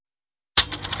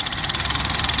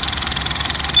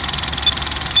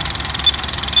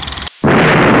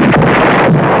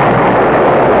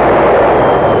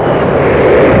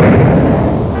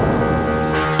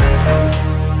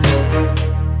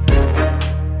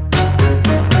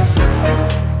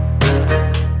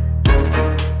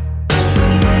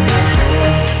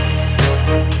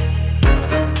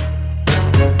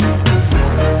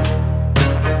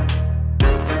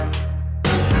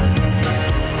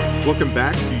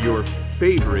your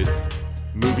favorite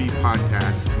movie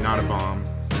podcast, Not a Bomb.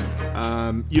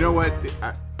 You know what?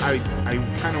 I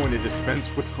kind of want to dispense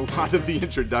with a lot of the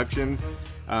introductions.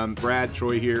 Brad,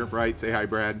 Troy here, right? Say hi,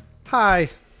 Brad. Hi.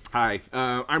 Hi.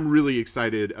 I'm really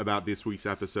excited about this week's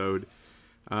episode.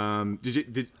 Let's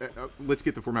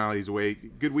get the formalities away.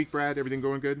 Good week, Brad? Everything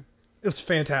going good? It was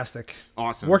fantastic.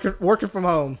 Awesome. Working from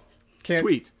home.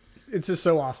 Sweet. It's just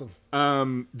so awesome.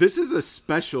 This is a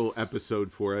special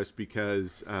episode for us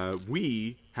because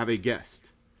we have a guest.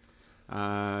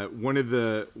 One of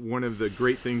the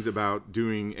great things about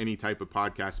doing any type of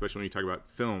podcast, especially when you talk about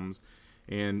films,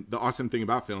 and the awesome thing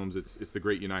about films, it's the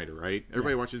great uniter, right?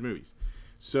 Everybody watches movies.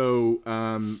 So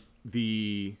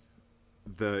the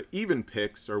even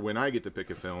picks are when I get to pick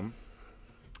a film,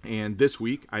 and this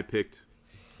week I picked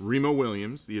Remo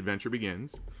Williams, The Adventure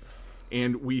Begins.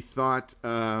 And we thought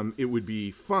it would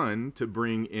be fun to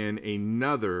bring in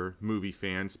another movie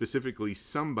fan, specifically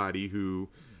somebody who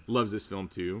loves this film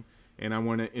too. And I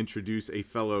want to introduce a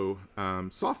fellow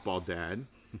softball dad,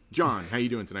 John. How you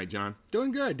doing tonight, John?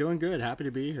 Doing good. Happy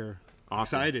to be here.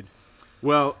 Awesome. Excited.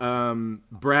 Well,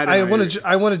 Brad and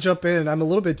I want to jump in. I'm a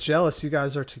little bit jealous you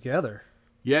guys are together.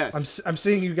 Yes. I'm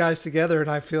seeing you guys together, and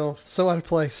I feel so out of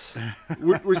place.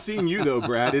 We're seeing you though,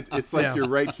 Brad. It's like you're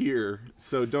right here,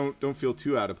 so don't feel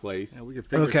too out of place. Yeah, we can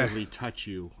figuratively touch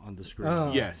you on the screen.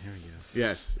 Oh. Yes. There you go.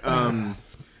 Yes.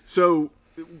 So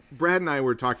Brad and I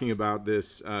were talking about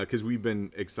this because we've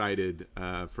been excited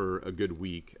for a good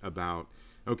week about,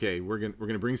 okay, we're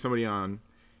gonna bring somebody on,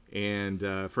 and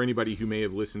for anybody who may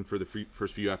have listened for the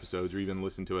first few episodes or even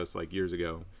listened to us like years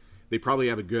ago, they probably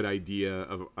have a good idea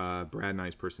of Brad and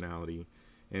I's personality.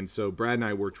 And so Brad and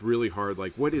I worked really hard,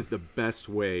 like, what is the best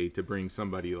way to bring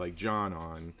somebody like John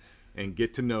on and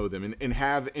get to know them and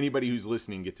have anybody who's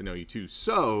listening get to know you too.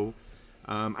 So,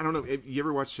 I don't know, have you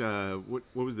ever watched, what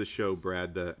was the show,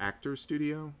 Brad, the Actors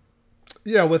Studio?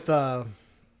 Yeah, with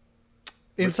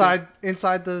inside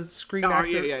the screen actor.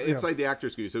 Yeah, Inside the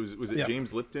Actors Studio. So was it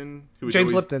James Lipton?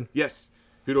 James Lipton. Yes,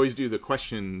 who'd always do the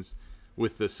questions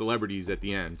with the celebrities at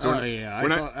the end. So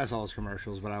I saw his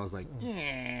commercials, but I was like,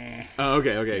 yeah. Oh,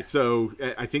 okay. Yeah. So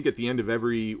I think at the end of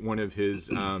every one of his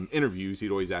interviews,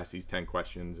 he'd always ask these 10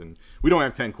 questions, and we don't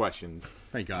have 10 questions.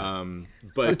 Thank God.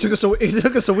 But it took us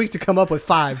a week to come up with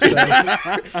 5. So.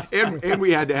 and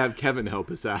we had to have Kevin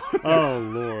help us out. Oh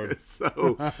Lord.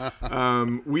 So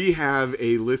we have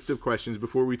a list of questions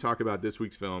before we talk about this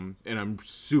week's film, and I'm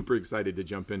super excited to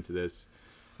jump into this.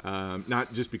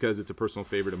 Not just because it's a personal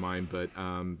favorite of mine, but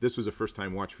this was a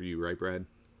first-time watch for you, right, Brad?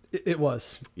 It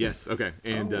was. Yes, okay.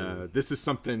 And this is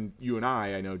something you and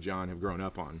I know, John, have grown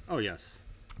up on. Oh, yes.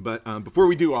 But before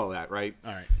we do all that, right?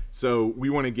 All right. So we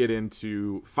want to get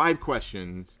into 5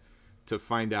 questions to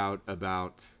find out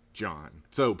about John.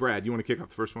 So, Brad, you want to kick off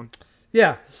the first one?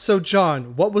 Yeah. So,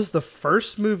 John, what was the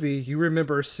first movie you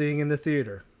remember seeing in the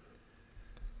theater?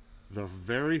 The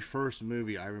very first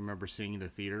movie I remember seeing in the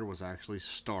theater was actually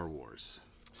Star Wars.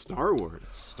 Star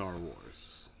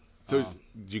Wars. So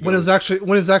did you go when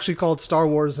it's actually called Star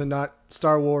Wars and not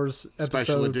Star Wars episode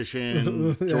Special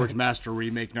Edition George Master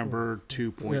Remake number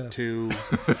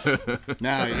 2.2.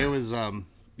 No, it was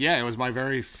it was my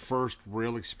very first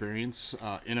real experience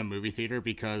in a movie theater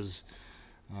because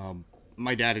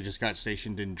my dad had just got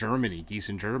stationed in Germany,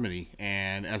 Gießen, Germany,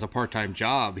 and as a part-time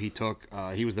job, he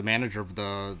was the manager of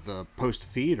the Post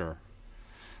Theater.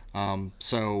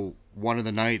 So one of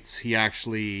the nights he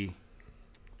actually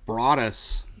brought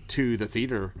us to the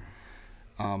theater.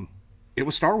 It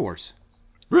was Star Wars.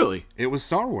 Really? It was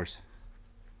Star Wars.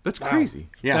 That's crazy.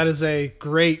 Yeah. That is a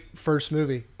great first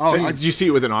movie. Oh, so did you see it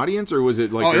with an audience, or was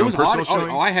it like your own personal showing?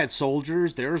 Oh, I had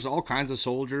soldiers. There's all kinds of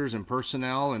soldiers and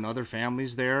personnel and other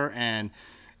families there, and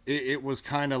it was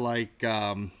kind of like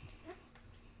it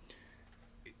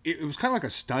was kind of like a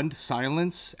stunned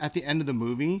silence at the end of the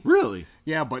movie. Really?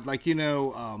 Yeah, but like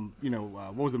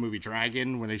what was the movie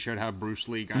Dragon, when they showed how Bruce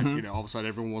Lee got all of a sudden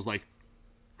everyone was like.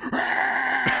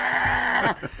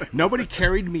 Nobody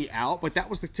carried me out, but that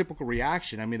was the typical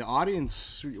reaction. I mean, the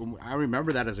audience, I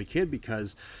remember that as a kid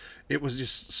because it was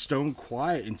just stone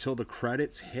quiet until the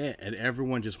credits hit and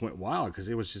everyone just went wild because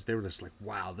they were just like,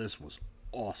 wow, this was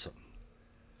awesome.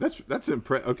 That's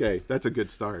okay, that's a good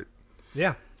start.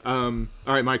 Yeah. All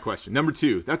right, my question. Number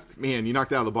 2. You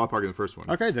knocked it out of the ballpark in the first one.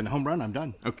 Okay, then home run, I'm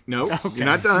done. Okay, no, okay. You're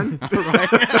not done. All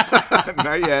right.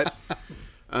 Not yet.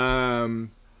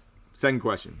 Second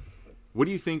question. What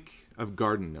do you think of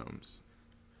garden gnomes?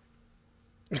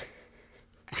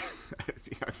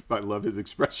 I love his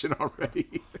expression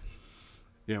already.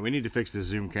 Yeah, we need to fix the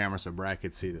Zoom camera so Brad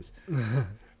could see this.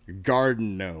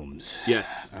 Garden gnomes. Yes.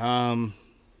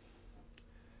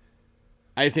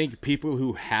 I I think people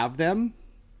who have them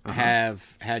Uh-huh. have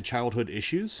had childhood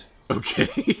issues.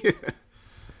 Okay.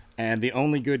 And the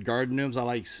only good garden gnomes I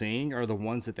like seeing are the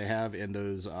ones that they have in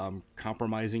those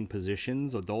compromising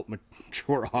positions, adult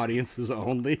mature audiences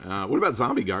only. What about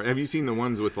zombie garden? Have you seen the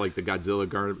ones with like the Godzilla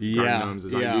garden Yeah, gnomes?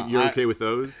 yeah, You're okay with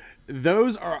those?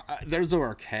 Those are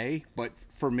okay, but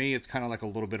for me it's kind of like a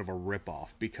little bit of a ripoff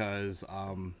because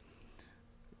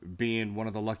being one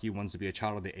of the lucky ones to be a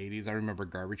child of the 80s, I remember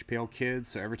Garbage Pail Kids.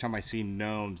 So every time I see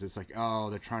gnomes, it's like, oh,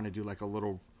 they're trying to do like a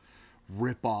little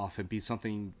rip off and be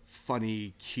something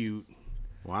funny, cute,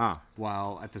 Wow.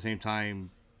 while at the same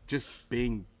time just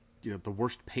being, the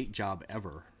worst paint job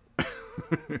ever.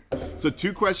 So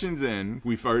 2 questions in,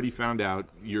 we've already found out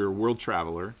you're a world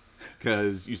traveler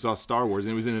because you saw Star Wars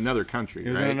and it was in another country, It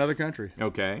was right? in another country.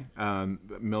 Okay.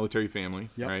 Military family,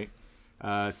 Yep. right?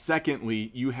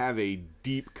 Secondly, you have a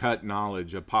deep cut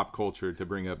knowledge of pop culture to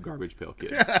bring up Garbage Pail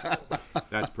Kids.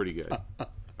 That's pretty good. All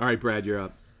right, Brad, you're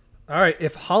up. All right,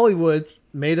 if Hollywood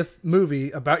made a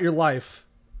movie about your life,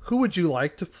 who would you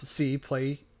like to see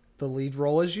play the lead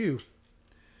role as you?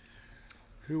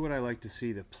 Who would I like to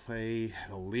see to play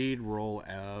the lead role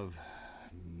of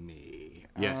me?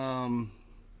 Yes.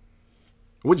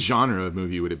 What genre of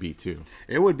movie would it be, too?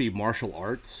 It would be martial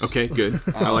arts. Okay, good.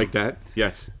 I like that.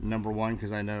 Yes. Number one,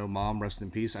 because I know Mom, rest in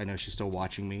peace. I know she's still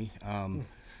watching me.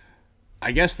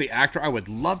 I guess the actor I would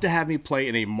love to have me play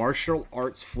in a martial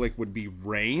arts flick would be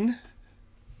Rain.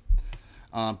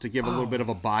 To give a little bit of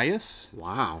a bias,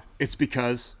 Wow. it's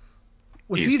because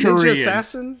Was he's he Ninja Korean.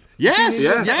 Assassin? Yes, Was he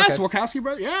Ninja- yes, Okay. Wachowski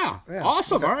brothers. Yeah, Yeah,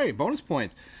 awesome. okay. All right, bonus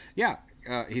points. Yeah,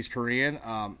 he's Korean.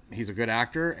 He's a good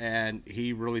actor, and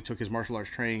he really took his martial arts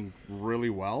training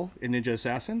really well in Ninja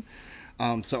Assassin.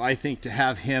 So I think to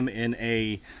have him in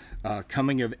a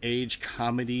coming of age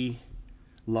comedy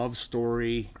love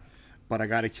story, but I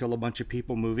got to kill a bunch of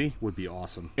people movie would be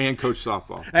awesome. And coach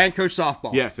softball. And coach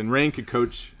softball. Yes, and Rain could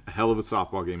coach a hell of a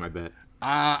softball game, I bet.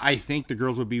 I think the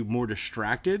girls would be more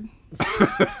distracted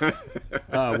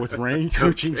with Rain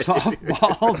coaching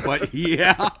softball, but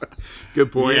yeah.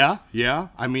 Good point. Yeah.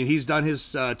 I mean, he's done his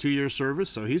 2-year service,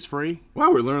 so he's free.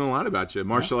 Wow, we're learning a lot about you.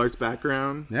 Martial arts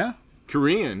background. Yeah.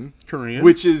 Korean.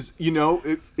 Which is,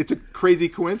 it's a crazy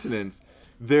coincidence.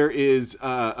 There is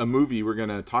a movie we're going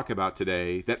to talk about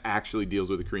today that actually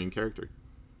deals with a Korean character.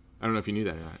 I don't know if you knew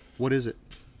that or not. What is it?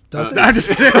 Does I'm it? just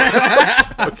kidding.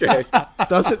 Okay.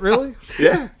 Does it really?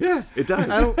 Yeah, it does.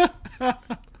 I don't.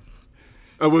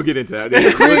 Oh, we'll get into that.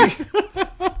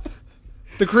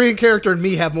 The Korean character and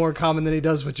me have more in common than he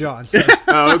does with John. So.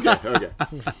 Oh, okay.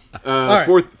 right.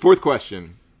 Fourth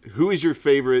question. Who is your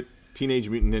favorite Teenage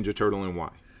Mutant Ninja Turtle and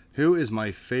why? Who is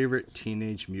my favorite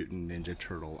Teenage Mutant Ninja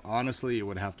Turtle? Honestly, it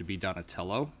would have to be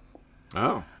Donatello.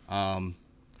 Oh.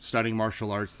 Studying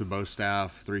martial arts, the bow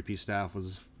staff, 3-piece staff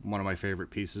was one of my favorite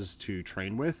pieces to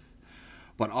train with.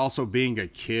 But also being a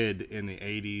kid in the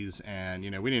 80s, and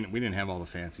we didn't have all the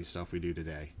fancy stuff we do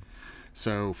today.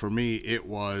 So for me, it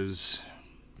was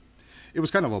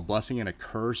kind of a blessing and a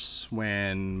curse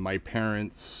when my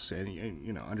parents,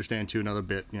 and understand too another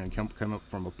bit, come up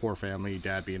from a poor family,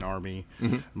 dad being Army,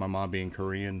 my mom being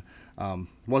Korean,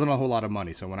 wasn't a whole lot of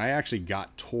money. So when I actually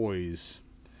got toys,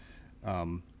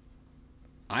 I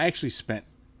actually spent,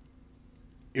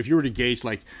 if you were to gauge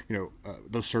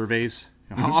those surveys,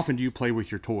 how often do you play with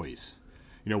your toys?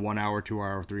 1 hour, 2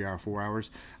 hour, 3 hour, 4 hours.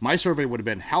 My survey would have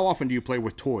been, how often do you play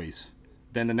with toys?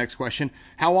 Then the next question,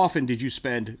 how often did you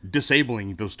spend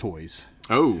disabling those toys?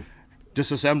 Oh.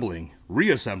 Disassembling,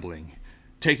 reassembling,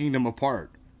 taking them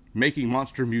apart, making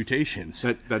monster mutations.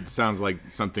 That sounds like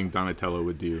something Donatello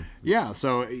would do. Yeah,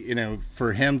 so,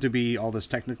 for him to be all this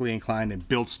technically inclined and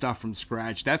build stuff from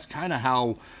scratch, that's kind of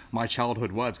how my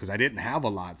childhood was, because I didn't have a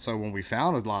lot. So when we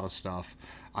found a lot of stuff,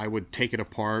 I would take it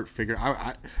apart,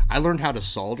 I learned how to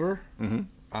solder,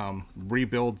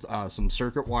 rebuild some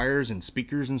circuit wires and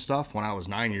speakers and stuff when I was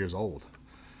 9 years old.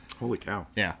 Holy cow.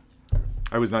 Yeah.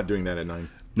 I was not doing that at 9.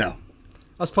 No. I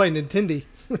was playing Nintendo.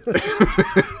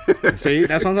 See,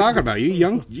 that's what I'm talking about. You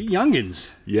youngins.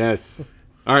 Yes.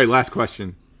 All right, last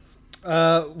question.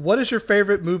 What is your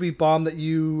favorite movie bomb that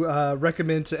you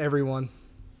recommend to everyone?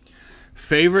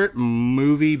 Favorite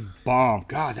movie bomb?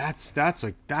 God, that's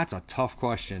a tough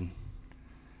question.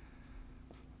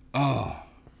 Oh.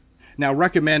 Now,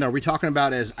 recommend, are we talking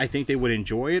about as I think they would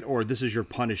enjoy it, or this is your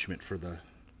punishment for the...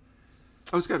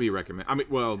 Oh, it's got to be a recommend. I mean,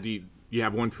 well, do you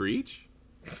have one for each?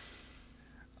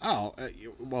 Oh,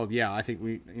 well, yeah, I think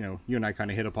you and I kind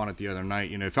of hit upon it the other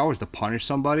night. If I was to punish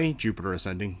somebody, Jupiter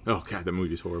Ascending. Oh, God, that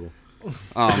movie's horrible.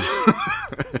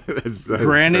 That's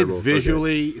Granted, terrible. Okay.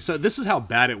 visually, so this is how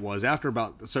bad it was. After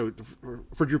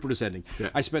for Jupiter's Ending, Yeah.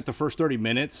 I spent the first 30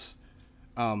 minutes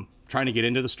trying to get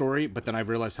into the story, but then I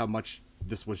realized how much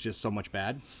this was just so much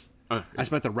bad. I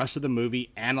spent the rest of the movie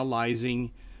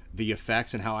analyzing the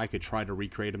effects and how I could try to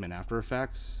recreate them in After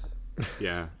Effects.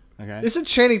 Yeah. Okay. Isn't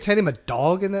Channing Tatum a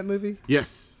dog in that movie?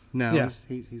 Yes. No, Yeah.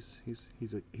 he's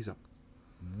a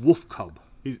wolf cub.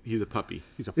 He's a puppy.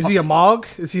 He's a Is he a puppy. Mog?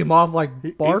 Is he a Mog like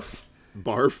Barf?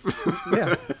 Barf.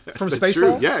 Yeah. From That's true.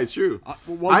 Spaceballs? Yeah, it's true.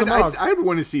 What's a Mog? I'd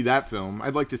want to see that film.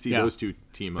 I'd like to see Yeah. those two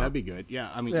team up. That'd be good.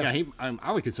 Yeah, I mean, Yeah.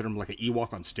 I would consider him like an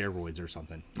Ewok on steroids or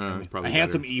something. That's probably a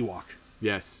handsome better. Ewok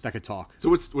Yes. that could talk. So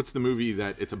what's the movie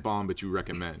that it's a bomb but you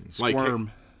recommend?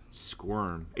 Squirm.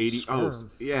 Squirm. 80. Squirm.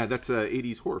 Oh, yeah, that's a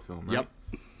 80s horror film, right?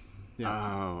 Yep. Yeah.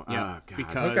 Oh, Yeah. God.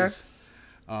 Because,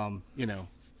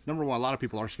 number one, a lot of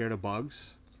people are scared of bugs.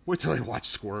 Wait till they watch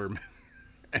Squirm,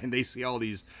 and they see all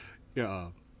these, I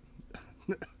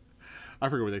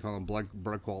forget what they call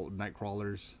them, night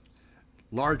crawlers,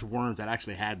 large worms that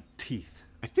actually had teeth.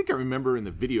 I think I remember in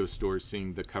the video store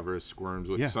seeing the cover of Squirms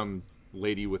with Yeah. some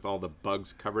lady with all the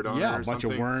bugs covered on Yeah, her or a bunch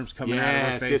something. of worms coming out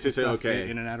of her face Yes, and stuff, okay.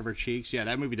 in and out of her cheeks. Yeah,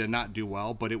 that movie did not do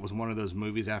well, but it was one of those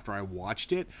movies after I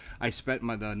watched it, I spent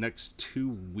the next 2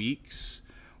 weeks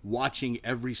watching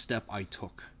every step I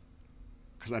took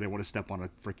because I didn't want to step on a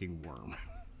freaking worm.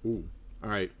 Ooh. All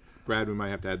right, Brad, we might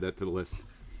have to add that to the list.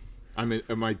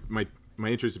 My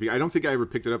interest. I don't think I ever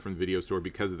picked it up from the video store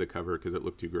because of the cover because it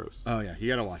looked too gross. Oh, yeah, you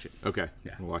got to watch it. Okay,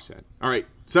 Yeah. we'll watch that. All right,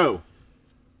 so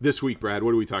this week, Brad,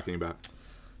 what are we talking about?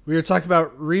 We were talking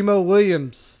about Remo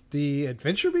Williams. The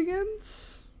Adventure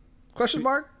Begins? Question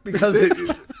mark? Because it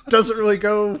doesn't really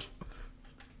go...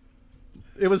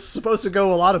 It was supposed to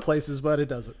go a lot of places, but it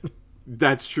doesn't.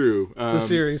 That's true. The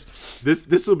series.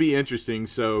 This will be interesting.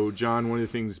 So, John, one of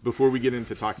the things before we get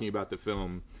into talking about the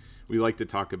film, we like to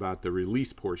talk about the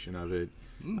release portion of it.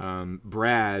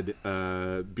 Brad,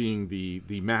 being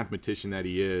the mathematician that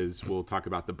he is, will talk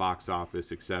about the box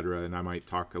office, etc., and I might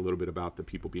talk a little bit about the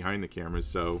people behind the cameras.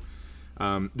 So,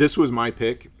 this was my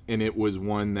pick, and it was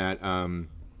one that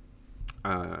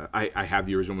I have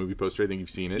the original movie poster. I think you've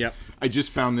seen it. Yep. I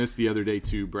just found this the other day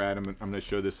too, Brad. I'm going to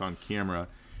show this on camera.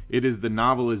 It is the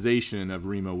novelization of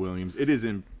Remo Williams. It is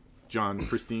in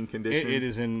pristine condition. It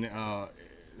is in...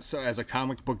 So as a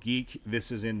comic book geek,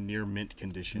 this is in near mint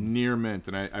condition. Near mint,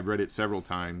 and I've read it several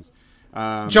times.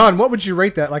 John, what would you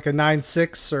rate that? Like a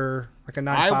 9.6 or like a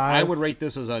 9.5? I would rate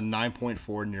this as a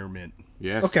 9.4 near mint.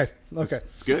 Yes. Okay.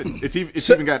 It's good. It's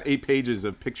So- even got 8 pages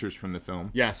of pictures from the film.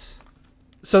 Yes.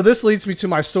 So this leads me to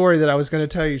my story that I was going to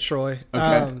tell you, Troy.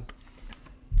 Okay.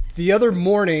 The other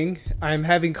morning, I'm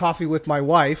having coffee with my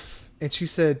wife, and she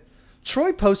said,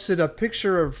 Troy posted a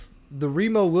picture of the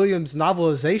Remo Williams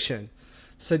novelization.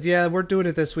 I said, yeah, we're doing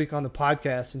it this week on the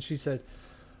podcast. And she said,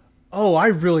 oh, I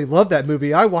really love that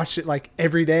movie. I watched it like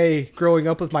every day growing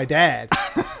up with my dad.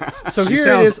 So She here it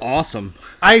sounds is. awesome.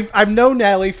 I've known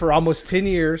Natalie for almost 10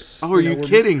 years. Oh, are you we're-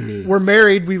 kidding me? We're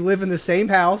married. We live in the same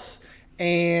house.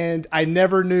 And I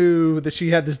never knew that she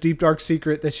had this deep, dark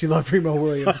secret that she loved Remo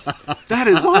Williams. That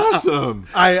is awesome.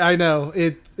 I know.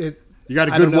 It. You got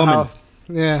a I good don't know woman. how-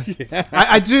 yeah.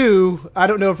 I do. I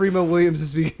don't know if Remo Williams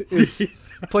is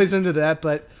plays into that,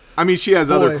 but I mean, she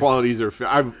has other Boy. qualities.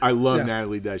 I love Yeah.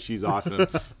 Natalie Dess. She's awesome.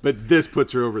 But this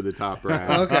puts her over the top, Brad.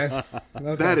 okay.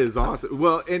 That is awesome.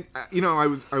 Well, and I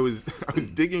was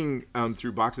digging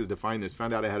through boxes to find this.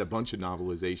 Found out I had a bunch of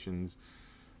novelizations.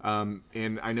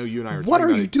 And I know you and I are. What talking are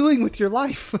about you it. doing with your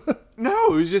life?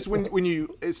 No, it was just when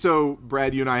you. So,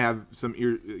 Brad, you and I have some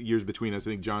years between us.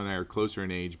 I think John and I are closer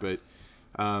in age. But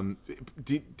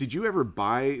did you ever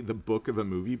buy the book of a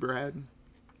movie, Brad?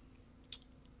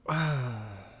 I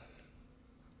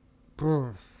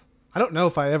don't know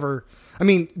if I ever. I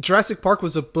mean, Jurassic Park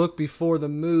was a book before the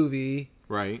movie.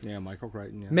 Right. Yeah, Michael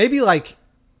Crichton. Yeah. Maybe like.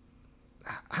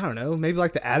 I don't know. Maybe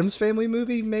like the Addams Family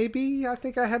movie. Maybe I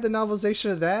think I had the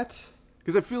novelization of that.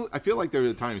 Because I feel like there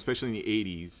was a time, especially in the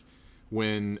 80s,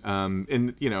 when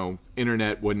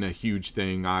internet wasn't a huge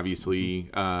thing. Obviously,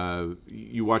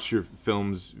 you watched your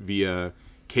films via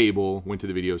cable, went to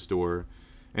the video store,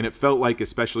 and it felt like,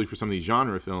 especially for some of these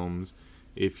genre films,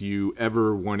 if you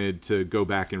ever wanted to go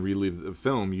back and relive the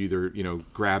film, you either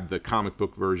grab the comic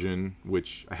book version,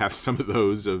 which I have some of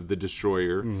those of The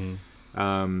Destroyer. Mm-hmm.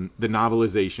 The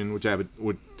novelization, which I have a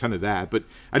ton of that, but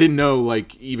I didn't know,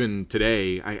 like, even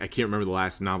today, I can't remember the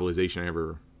last novelization I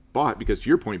ever bought, because to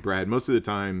your point, Brad, most of the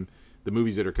time, the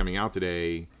movies that are coming out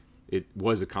today, it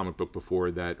was a comic book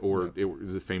before that, or it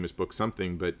was a famous book,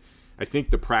 something, but I think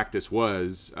the practice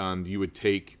was you would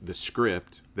take the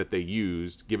script that they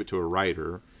used, give it to a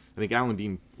writer, and think Alan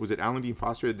Dean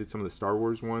Foster that did some of the Star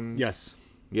Wars ones. Yes.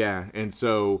 Yeah, and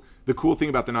so the cool thing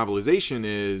about the novelization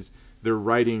is they're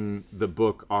writing the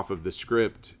book off of the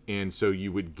script, and so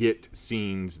you would get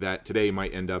scenes that today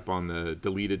might end up on the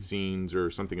deleted scenes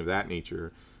or something of that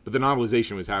nature. But the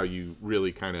novelization was how you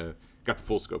really kind of got the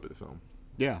full scope of the film.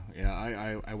 Yeah,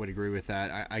 I would agree with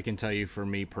that. I can tell you for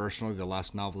me personally, the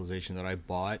last novelization that I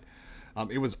bought,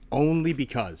 it was only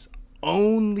because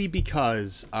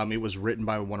it was written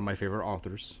by one of my favorite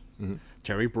authors,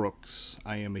 Terry Brooks.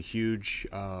 I am a huge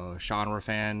genre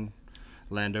fan,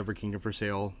 Land Over Kingdom for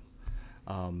Sale.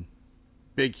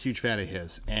 Huge fan of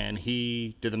his, and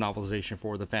he did the novelization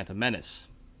for The Phantom Menace.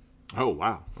 Oh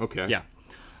wow, okay. Yeah.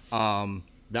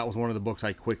 That was one of the books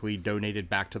I quickly donated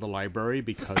back to the library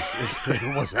because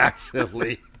it was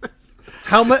actually.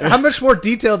 How much more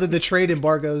detail did the trade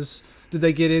embargoes did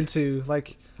they get into?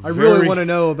 Like, I really want to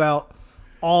know about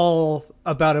all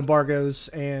about embargoes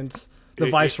and the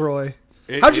Viceroy.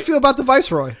 How'd you feel about the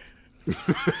Viceroy?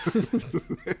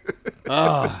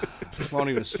 Won't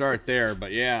even start there,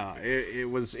 but yeah, it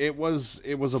was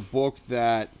a book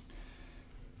that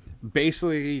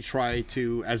basically tried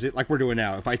to, like we're doing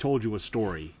now. If I told you a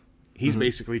story, he's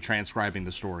basically transcribing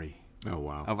the story. Oh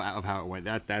wow. Of how it went.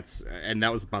 That was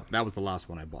the last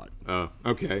one I bought. Oh,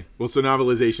 okay. Well, so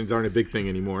novelizations aren't a big thing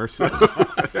anymore. So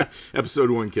episode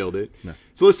 1 killed it. No.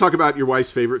 So let's talk about your wife's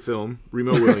favorite film,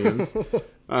 Remo Williams.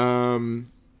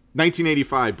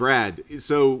 1985, Brad.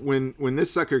 So when this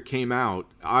sucker came out,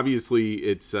 obviously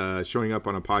it's showing up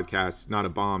on a podcast, not a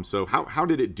bomb. So how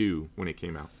did it do when it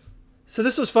came out? So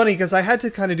this was funny because I had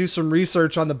to kind of do some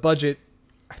research on the budget.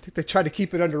 I think they tried to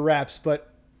keep it under wraps,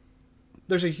 but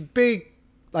there's a big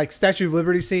like Statue of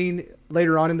Liberty scene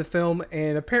later on in the film,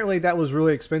 and apparently that was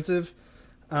really expensive.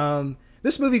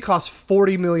 This movie cost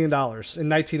 $40 million in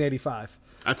 1985.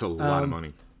 That's a lot of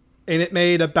money. And it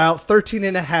made about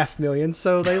 $13.5 million,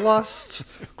 so they lost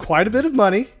quite a bit of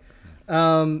money.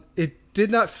 It did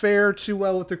not fare too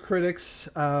well with the critics.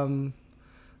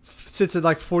 Sits at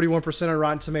like 41% on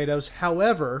Rotten Tomatoes.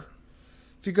 However,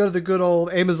 if you go to the good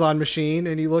old Amazon machine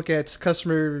and you look at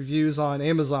customer reviews on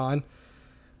Amazon,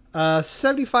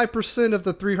 75% of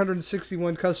the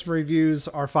 361 customer reviews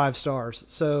are 5 stars.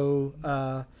 So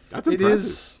that's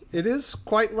impressive. It is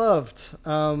quite loved.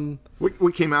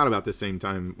 What came out about the same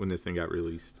time when this thing got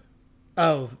released?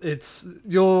 Oh,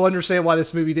 you'll understand why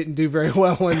this movie didn't do very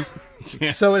well when.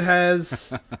 Yeah. So it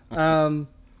has.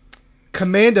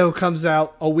 Commando comes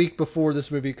out a week before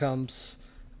this movie comes.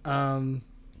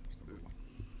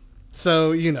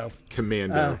 So, you know.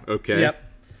 Commando, okay. Yep.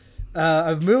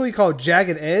 A movie called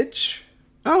Jagged Edge.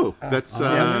 Oh, that's,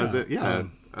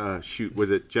 shoot,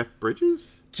 was it Jeff Bridges?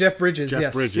 Jeff Bridges,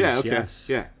 yes. Bridges, yeah, okay. Yes.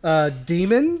 Yeah.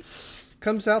 Demons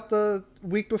comes out the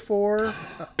week before.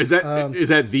 Is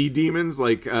that the Demons?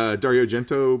 Like Dario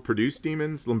Argento produced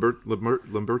Demons?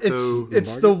 Lamberto?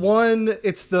 It's the one.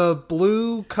 It's the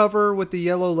blue cover with the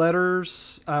yellow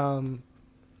letters. I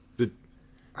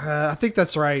think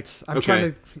that's right. I'm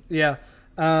trying to. Yeah.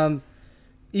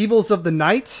 Evils of the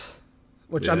Night,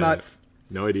 which I'm not.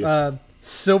 No idea.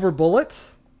 Silver Bullet.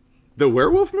 The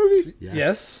werewolf movie?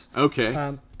 Yes.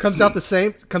 Okay. Comes out the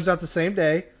same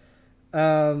day.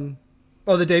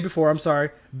 The day before. I'm sorry.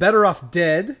 Better Off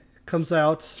Dead comes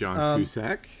out. John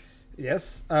Cusack.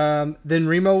 Yes. Then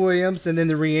Remo Williams, and then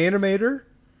The Reanimator.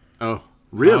 Oh,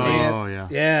 really? Yeah.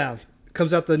 Yeah.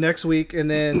 Comes out the next week,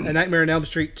 and then A Nightmare on Elm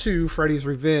Street 2, Freddy's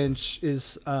Revenge,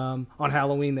 is on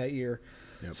Halloween that year.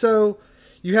 Yep. So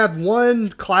you have one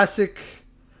classic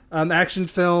action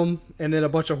film, and then a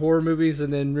bunch of horror movies,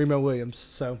 and then Remo Williams.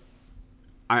 So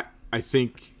I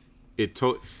think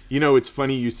it's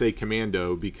funny you say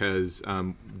Commando because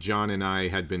John and I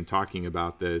had been talking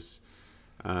about this.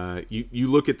 You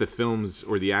look at the films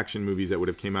or the action movies that would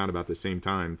have came out about the same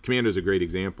time. Commando is a great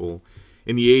example.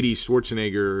 In the 80s,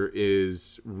 Schwarzenegger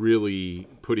is really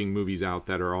putting movies out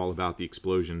that are all about the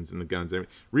explosions and the guns. I mean,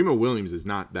 Remo Williams is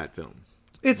not that film.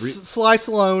 It's Sly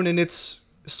Stallone and it's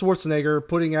Schwarzenegger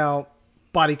putting out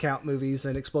body count movies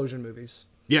and explosion movies.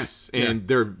 Yes, and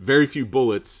there are very few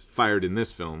bullets fired in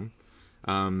this film.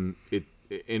 And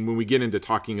when we get into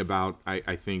talking about,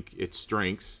 I think, its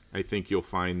strengths, I think you'll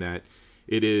find that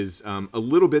it is a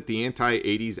little bit the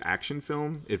anti-80s action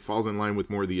film. It falls in line with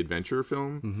more of the adventure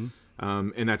film. Mm-hmm.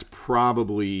 And that's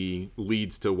probably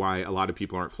leads to why a lot of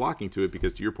people aren't flocking to it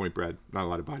because, to your point, Brad, not a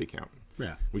lot of body count.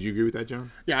 Yeah. Would you agree with that,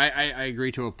 John? Yeah, I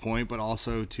agree to a point, but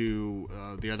also to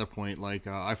the other point, like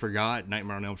I forgot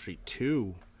Nightmare on Elm Street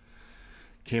 2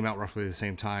 came out roughly the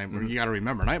same time. Mm-hmm. You got to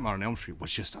remember, Nightmare on Elm Street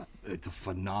was just a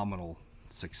phenomenal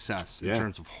success in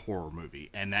terms of horror movie,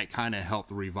 and that kind of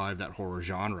helped revive that horror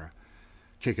genre.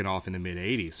 kicking off in the mid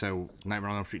 '80s. So Nightmare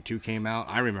on Elm Street 2 came out.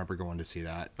 I remember going to see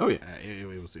that. Oh yeah.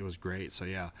 It was great. So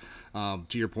yeah,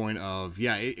 to your point of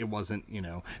it wasn't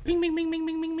bing bing bing bing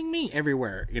bing bing bing bing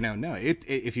everywhere. No.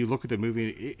 If you look at the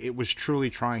movie, it was truly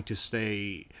trying to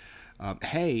say,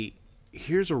 hey,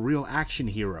 here's a real action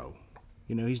hero.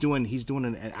 He's doing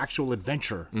an actual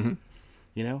adventure.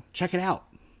 Mm-hmm. Check it out.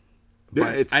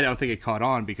 Yeah, But I don't think it caught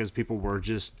on because people were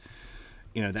just,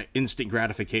 that instant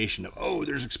gratification of, oh,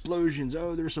 there's explosions,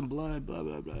 oh, there's some blood, blah,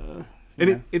 blah, blah.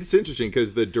 And it's interesting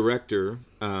because the director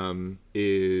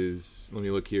is, let me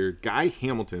look here, Guy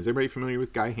Hamilton. Is everybody familiar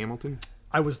with Guy Hamilton?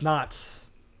 I was not.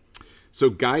 So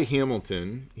Guy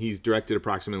Hamilton, he's directed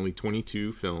approximately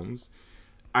 22 films.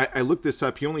 I looked this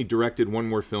up. He only directed one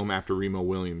more film after Remo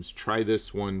Williams. Try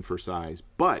this one for size.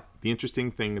 But the interesting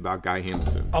thing about Guy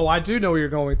Hamilton. Oh, I do know where you're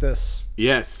going with this.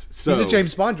 Yes. So he's a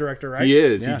James Bond director, right? He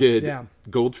is. Yeah. He did Yeah.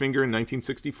 Goldfinger in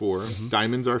 1964,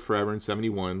 Diamonds Are Forever in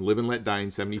 71, Live and Let Die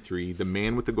in 73, The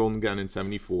Man with the Golden Gun in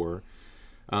 74.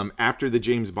 After the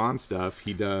James Bond stuff,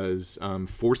 he does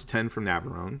Force 10 from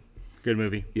Navarone. Good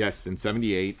movie. Yes, in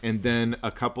 78. And then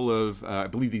a couple of, I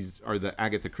believe these are the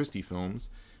Agatha Christie films.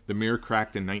 The Mirror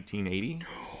Cracked in 1980.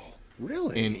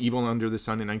 Really? And Evil Under the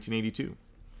Sun in 1982.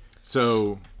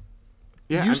 So,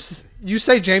 yeah. You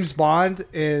say James Bond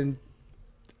and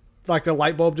like a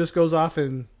light bulb just goes off,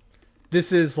 and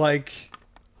this is like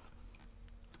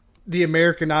the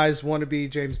Americanized wannabe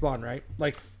James Bond, right?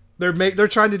 Like they're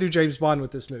trying to do James Bond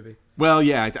with this movie. Well,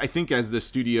 yeah, I think as the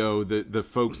studio, the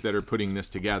folks that are putting this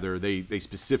together, they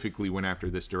specifically went after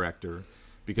this director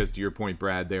because, to your point,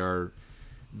 Brad, they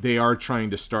are trying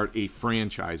to start a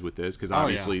franchise with this because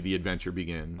obviously the adventure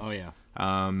begins. Oh yeah.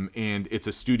 And it's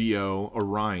a studio.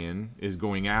 Orion is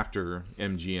going after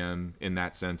MGM in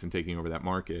that sense and taking over that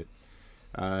market.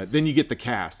 Then you get the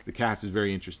cast. The cast is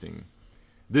very interesting.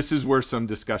 This is where some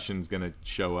discussion is going to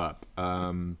show up.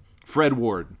 Fred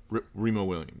Ward, Remo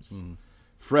Williams. Mm-hmm.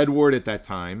 Fred Ward at that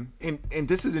time, and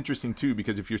this is interesting too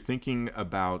because if you're thinking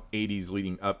about 80s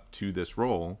leading up to this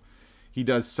role, he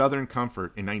does Southern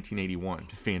Comfort in 1981.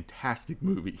 Fantastic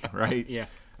movie, right? Yeah.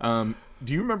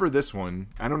 Do you remember this one?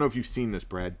 I don't know if you've seen this,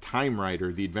 Brad. Time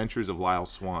Rider: The Adventures of Lyle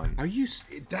Swan.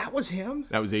 That was him?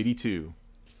 That was 82.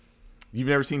 You've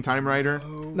never seen Time Rider?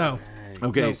 No.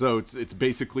 Okay, No. so it's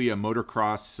basically a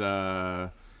motocross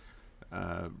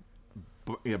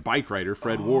bike rider.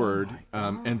 Fred Ward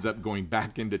ends up going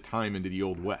back into time into the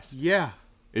Old West. Yeah.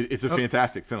 It's a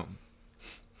fantastic film.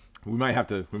 We might have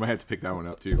to pick that one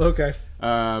up too. Okay.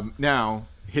 Now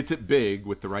hits it big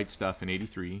with The Right Stuff in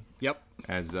 '83. Yep.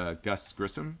 As Gus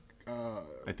Grissom.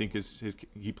 I think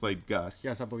he played Gus.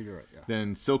 Yes, I believe you're right. Yeah.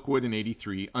 Then Silkwood in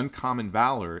 '83, Uncommon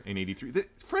Valor in '83.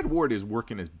 Fred Ward is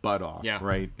working his butt off,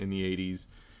 right, in the '80s.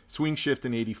 Swing Shift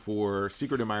in '84,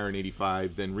 Secret Admirer in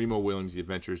 '85, then Remo Williams' The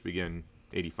Adventures Begin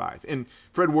 '85. And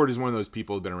Fred Ward is one of those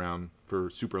people who've been around for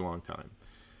a super long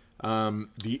time.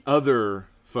 The other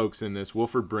folks in this,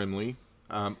 Wilford Brimley,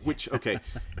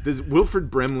 does Wilford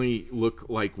Brimley look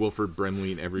like Wilford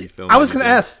Brimley in every film? I was going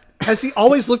to ask, has he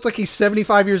always looked like he's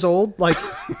 75 years old? Like,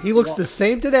 he looks the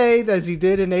same today as he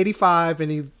did in 85,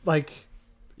 and he, like...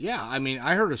 Yeah, I mean,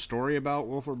 I heard a story about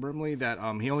Wilford Brimley that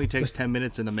he only takes 10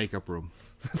 minutes in the makeup room.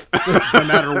 No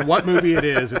matter what movie it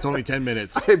is, it's only 10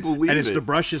 minutes. I believe it. And it's to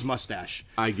brush his mustache.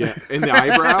 I get. And the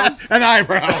eyebrows? And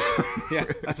eyebrows. Yeah,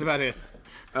 that's about it.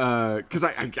 Because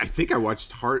I think I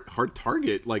watched Hard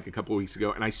Target like a couple weeks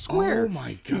ago, and I swear, oh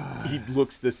my god, he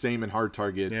looks the same in Hard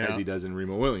Target as he does in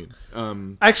Remo Williams.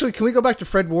 Actually, can we go back to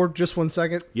Fred Ward just 1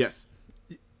 second? Yes.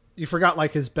 You forgot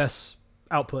like his best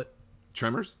output.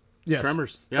 Tremors. Yes.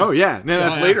 Tremors. Yeah. Oh yeah, no,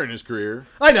 that's later in his career.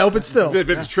 I know, but still.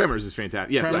 But Tremors is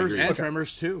fantastic. Yes, Tremors I agree. and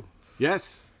Tremors 2.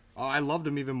 Yes. Oh, I loved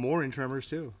him even more in Tremors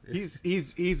 2.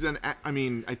 He's an. I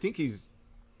mean, I think he's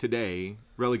today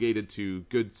relegated to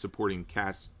good supporting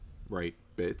cast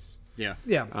bits. Yeah.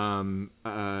 Yeah.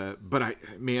 But I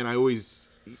always,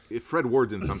 if Fred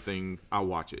Ward's in something, I'll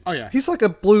watch it. Oh yeah. He's like a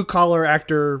blue collar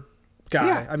actor guy.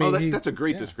 Yeah. I mean, that's a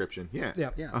great description. Yeah.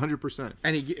 Yeah. 100%.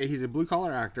 And he's a blue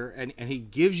collar actor, and he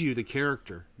gives you the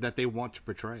character that they want to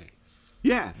portray.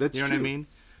 Yeah, that's you know true. what I mean?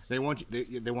 They want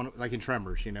they want, like in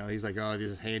Tremors, he's like, oh,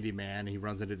 this is handyman, he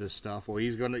runs into this stuff. Well,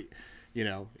 he's gonna,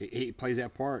 he plays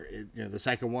that part. The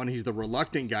second one, he's the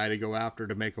reluctant guy to go after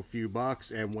to make a few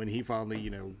bucks, and when he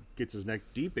finally, gets his neck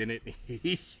deep in it,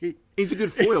 he's a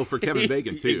good foil for Kevin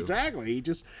Bacon too. Exactly.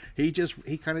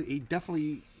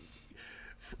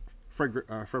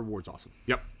 Fred Ward's awesome.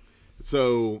 Yep.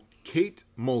 So Kate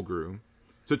Mulgrew.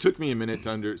 So it took me a minute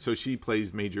to So she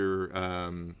plays Major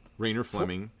Raynor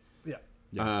Fleming. Yeah.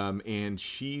 Yes. And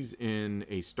she's in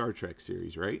a Star Trek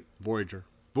series, right? Voyager.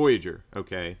 Voyager.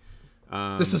 Okay.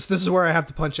 This is where I have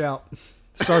to punch out.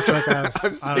 Star Trek. I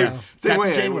don't know. Same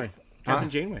way. Janeway. Captain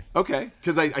Janeway. Okay,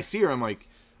 because I see her, I'm like,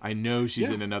 I know she's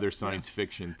in another science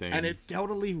fiction thing. And it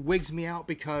totally wigs me out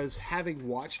because having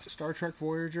watched Star Trek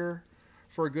Voyager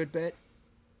for a good bit,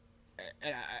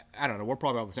 and I don't know, we're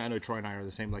probably all the same. I know Troy and I are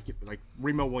the same. Like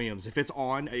Remo Williams, if it's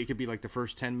on, it could be like the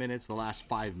first 10 minutes, the last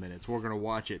 5 minutes. We're gonna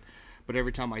watch it. But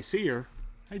every time I see her,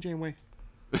 hey Janeway.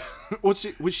 was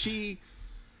she?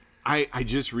 I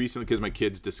just recently, because my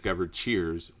kids discovered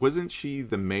Cheers, wasn't she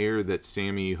the mayor that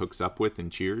Sammy hooks up with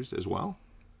in Cheers as well?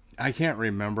 I can't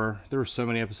remember. There were so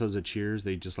many episodes of Cheers,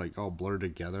 they just like all blurred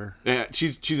together. Yeah,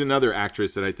 she's another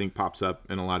actress that I think pops up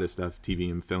in a lot of stuff, TV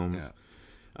and films.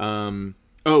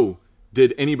 Yeah.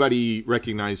 Did anybody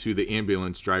recognize who the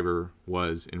ambulance driver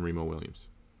was in Remo Williams?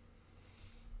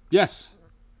 Yes.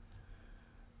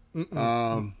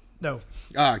 No.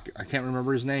 I can't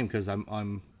remember his name because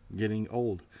I'm getting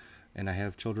old, and I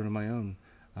have children of my own.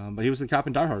 But he was the cop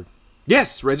in Die Hard.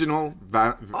 Yes, Reginald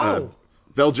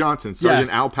Vel Johnson,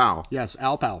 Sergeant Al Powell. Yes,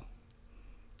 Al Powell.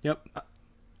 Yep.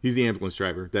 He's the ambulance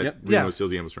driver that Yep. Remo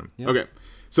steals the ambulance from. Yep. Okay,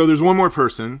 so there's one more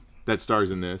person that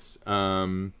stars in this.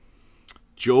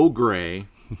 Joel Grey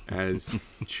as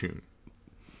Chun.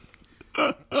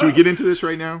 Should we get into this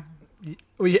right now?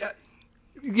 Well, yeah.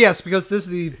 Yes, because this is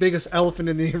the biggest elephant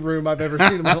in the room I've ever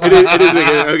seen in my life. It is big.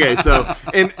 Okay, so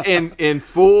in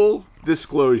full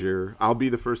disclosure, I'll be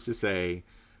the first to say,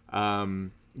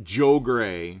 Joel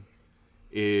Grey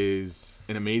is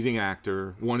an amazing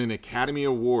actor. Won an Academy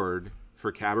Award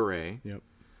for Cabaret. Yep.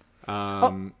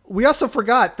 We also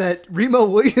forgot that Remo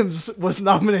Williams was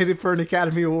nominated for an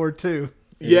Academy Award too.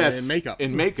 Yes, in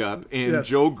makeup. And Yes.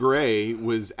 Joel Grey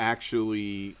was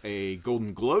actually a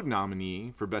Golden Globe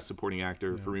nominee for Best Supporting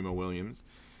Actor for Remo Williams.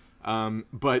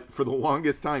 But for the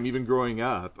longest time, even growing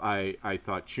up, I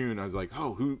thought Chun. I was like,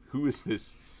 oh, who is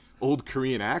this old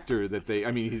Korean actor that they?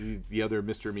 I mean, he's the other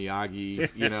Mr. Miyagi,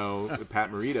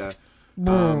 Pat Morita.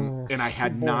 And I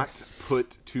had not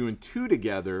put two and two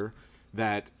together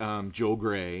that Joel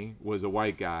Grey was a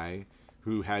white guy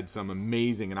who had some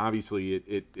amazing, and obviously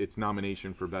it's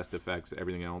nomination for best effects,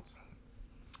 everything else,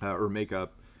 or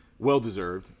makeup, well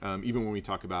deserved. Even when we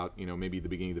talk about, maybe the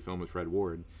beginning of the film with Fred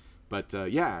Ward. But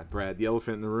Brad, the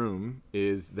elephant in the room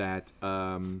is that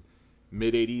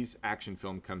mid '80s action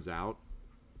film comes out.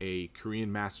 A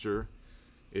Korean master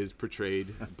is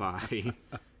portrayed by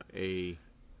a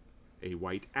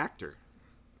white actor.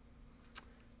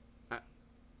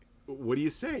 What do you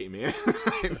say, man?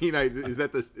 I mean, is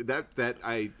that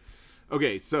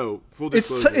okay? So full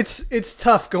disclosure, It's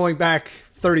tough going back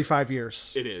 35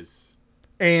 years. It is,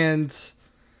 and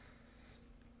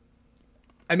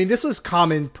I mean this was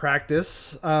common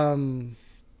practice.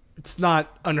 It's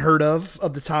not unheard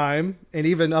of the time, and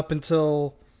even up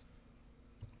until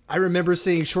I remember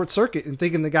seeing Short Circuit and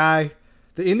thinking the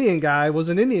Indian guy was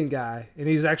an Indian guy, and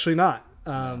he's actually not.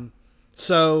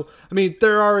 So, I mean,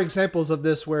 there are examples of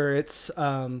this where it's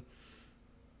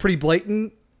pretty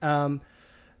blatant. I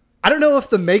don't know if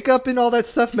the makeup and all that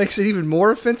stuff makes it even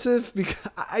more offensive, because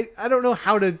I don't know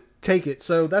how to take it.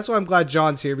 So that's why I'm glad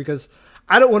John's here, because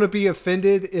I don't want to be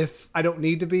offended if I don't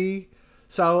need to be.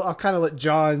 So I'll kind of let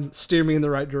John steer me in the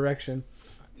right direction.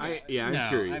 I'm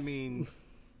curious. I mean,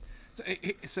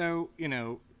 so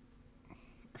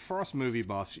for us movie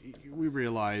buffs, we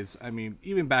realize, I mean,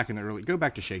 even back in the go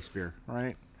back to Shakespeare,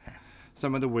 right?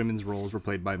 Some of the women's roles were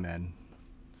played by men.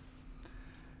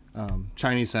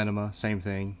 Chinese cinema, same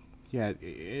thing. Yeah,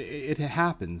 it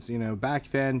happens.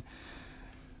 Back then,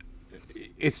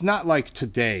 it's not like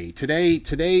today. Today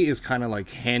is kind of like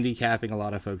handicapping a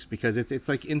lot of folks because it's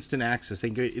like instant access. They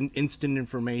get instant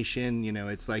information.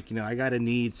 It's like, I got a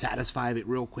need, satisfy it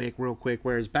real quick.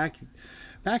 Whereas back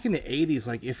in the 80s,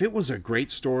 like if it was a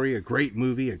great story, a great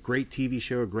movie, a great TV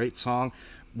show, a great song,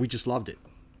 we just loved it.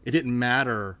 It didn't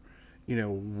matter,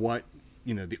 what,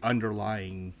 the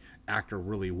underlying actor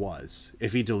really was.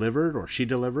 If he delivered or she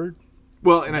delivered,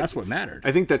 well, and that's what mattered.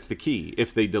 I think that's the key,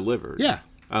 if they delivered. Yeah.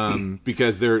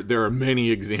 Because there are many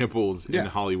examples in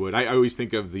Hollywood. I always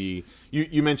think of you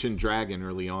mentioned Dragon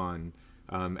early on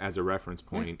as a reference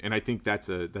point, and I think that's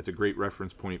a great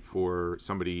reference point for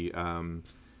somebody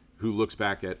who looks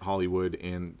back at Hollywood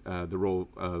and the role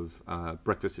of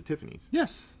Breakfast at Tiffany's.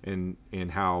 Yes. And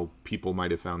how people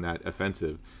might have found that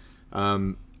offensive.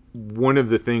 One of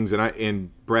the things,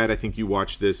 and Brad, I think you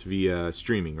watched this via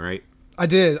streaming, right? I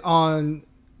did on.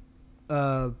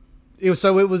 It was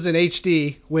in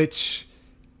HD, which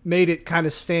made it kind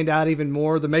of stand out even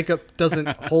more. The makeup doesn't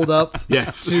hold up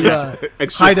yes. to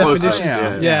extra high close-up.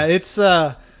 definition. Yeah, it's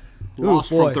lost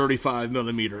from 35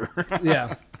 millimeter.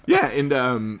 Yeah. Yeah, and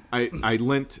I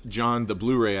lent John the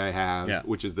Blu-ray I have, Yeah.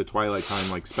 which is the Twilight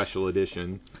Time like special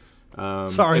edition.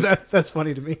 Sorry, that's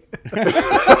funny to me.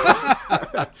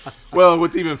 Well,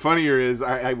 what's even funnier is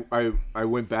I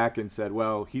went back and said,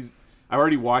 well, I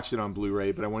already watched it on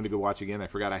Blu-ray, but I wanted to go watch it again. I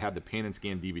forgot I had the Pan and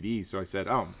Scan DVD, so I said,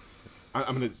 I'm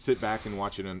going to sit back and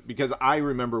watch it because I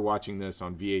remember watching this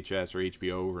on VHS or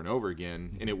HBO over and over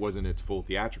again, and it wasn't its full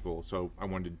theatrical, so I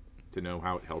wanted to know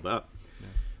how it held up. Yeah.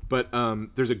 But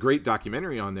there's a great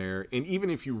documentary on there, and even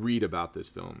if you read about this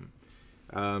film,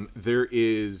 there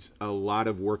is a lot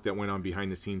of work that went on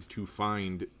behind the scenes to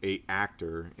find a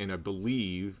actor, and I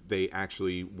believe they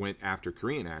actually went after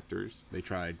Korean actors. They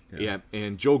tried. Yeah,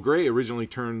 and Joel Grey originally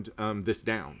turned this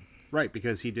down. Right,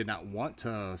 because he did not want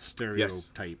to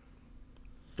stereotype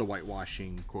the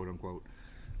whitewashing, quote unquote,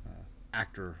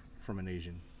 actor from an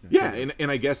Asian. Yeah,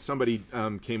 and I guess somebody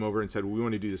came over and said, well, we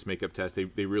want to do this makeup test.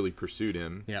 They really pursued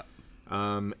him. Yeah.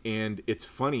 And it's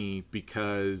funny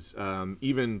because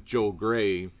even Joel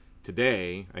Grey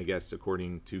today, I guess,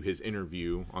 according to his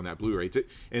interview on that Blu-ray,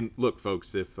 and look,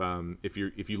 folks, if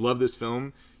you love this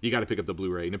film, you got to pick up the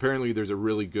Blu-ray. And apparently, there's a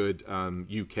really good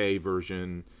UK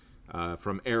version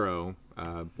from Arrow,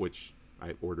 which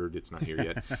I ordered. It's not here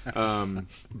yet.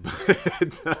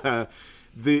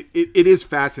 But it is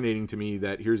fascinating to me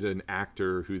that here's an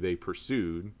actor who they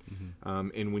pursued,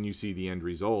 and when you see the end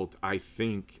result, I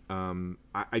think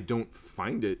I don't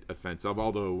find it offensive,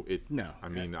 although it. No. I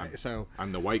mean, So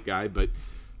I'm the white guy, but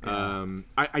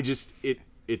I just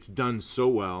it's done so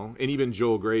well, and even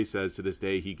Joel Grey says to this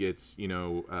day he gets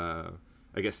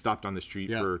I guess stopped on the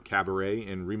street for Cabaret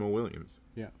and Remo Williams.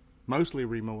 Yeah. Mostly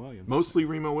Remo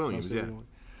Williams. Yeah.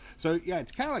 So yeah,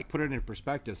 it's kind of like put it in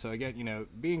perspective. So again,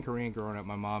 being Korean growing up,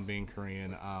 my mom being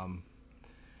Korean,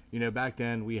 back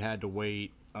then we had to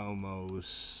wait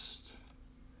almost,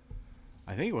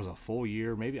 I think it was a full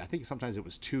year, maybe. I think sometimes it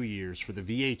was 2 years for the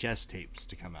VHS tapes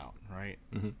to come out, right?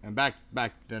 Mm-hmm. And back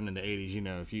then in the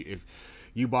 80s, if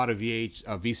you bought a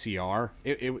VCR,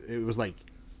 it was like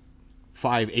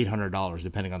 $500-$800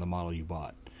 depending on the model you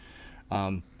bought.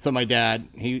 So my dad,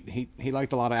 he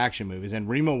liked a lot of action movies, and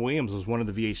Remo Williams was one of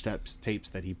the VHS tapes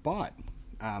that he bought.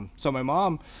 So my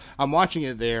mom, I'm watching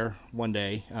it there one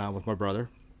day with my brother,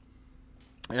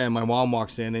 and my mom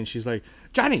walks in and she's like,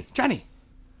 Johnny,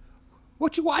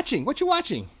 what you watching?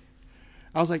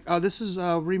 I was like, oh, this is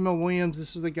Remo Williams.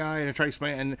 This is the guy, and I tried to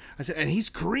explain, and I said, and he's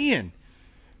Korean.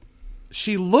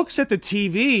 She looks at the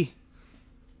TV.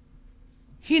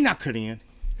 He not Korean.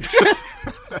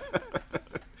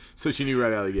 So she knew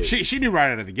right out of the gate. She knew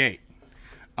right out of the gate.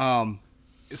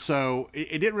 So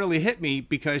it didn't really hit me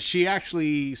because she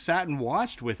actually sat and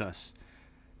watched with us,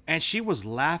 and she was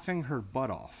laughing her butt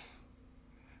off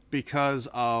because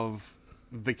of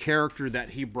the character that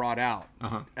he brought out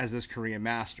as this Korean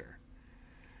master.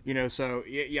 So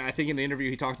yeah, I think in the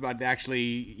interview he talked about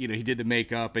actually, he did the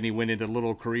makeup and he went into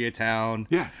little Koreatown.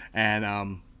 Yeah.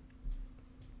 And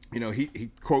he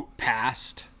quote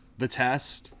passed the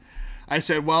test. I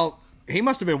said, well, he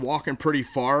must have been walking pretty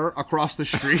far across the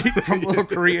street from Little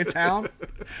Koreatown,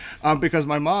 because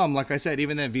my mom, like I said,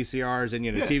 even then VCRs and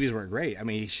TVs weren't great. I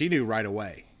mean, she knew right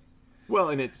away. Well,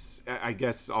 and it's, I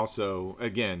guess, also,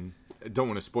 again, I don't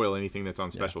want to spoil anything that's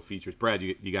on special features. Brad,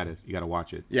 you gotta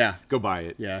watch it. Yeah, go buy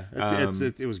it. Yeah,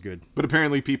 it was good. But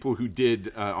apparently, people who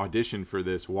did audition for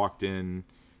this walked in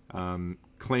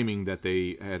claiming that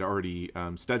they had already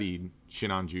studied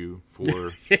Shinanju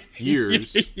for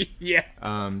years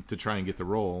to try and get the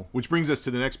role. Which brings us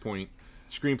to the next point.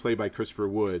 Screenplay by Christopher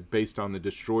Wood, based on the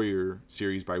Destroyer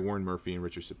series by Warren Murphy and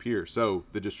Richard Sapir. So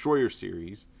the Destroyer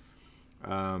series,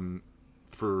 for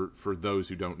those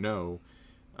who don't know,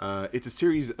 it's a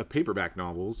series of paperback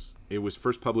novels. It was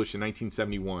first published in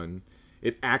 1971.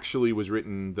 It actually was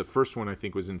written, the first one I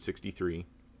think was in 1963.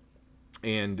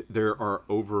 And there are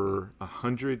over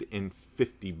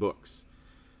 150 books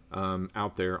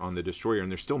out there on the Destroyer, and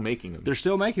they're still making them. They're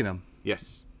still making them.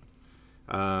 Yes.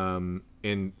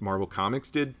 And Marvel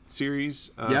Comics did series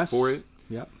for it.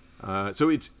 Yep. So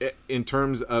it's, in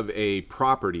terms of a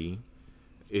property,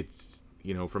 it's,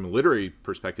 from a literary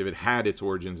perspective, it had its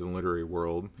origins in the literary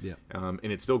world. Yeah. And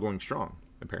it's still going strong,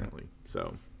 apparently.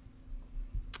 So,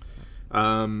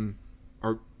 are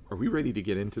we ready to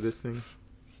get into this thing?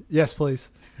 Yes,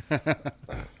 please.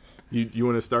 You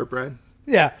want to start, Brad?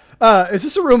 Yeah. Is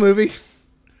this a real movie?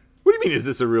 What do you mean, is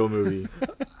this a real movie?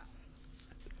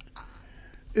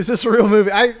 Is this a real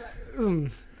movie?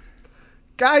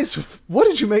 Guys, what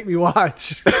did you make me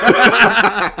watch?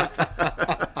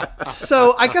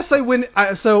 So I guess I went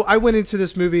into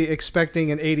this movie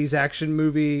expecting an 80s action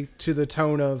movie to the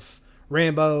tone of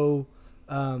Rambo,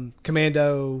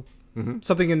 Commando, Mm-hmm.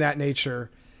 something in that nature.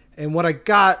 And what I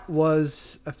got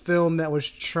was a film that was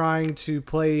trying to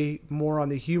play more on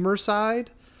the humor side.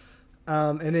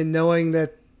 And then knowing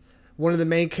that one of the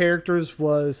main characters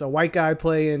was a white guy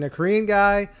playing a Korean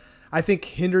guy, I think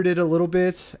hindered it a little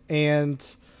bit. And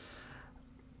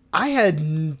I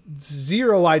had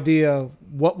zero idea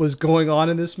what was going on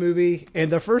in this movie.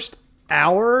 And the first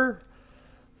hour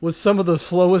was some of the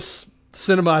slowest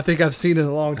cinema I think I've seen in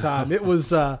a long time. It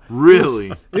was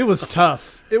Really? it was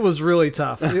tough. It was really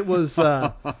tough. It was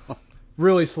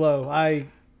really slow.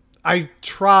 I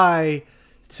try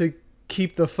to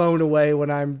keep the phone away when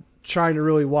I'm trying to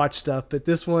really watch stuff, but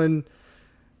this one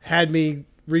had me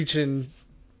reaching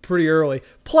pretty early.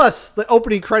 Plus, the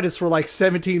opening credits were like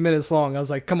 17 minutes long. I was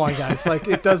like, come on, guys. Like,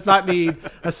 it does not need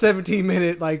a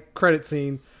 17-minute like credit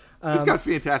scene. It's got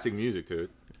fantastic music to it.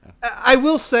 I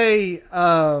will say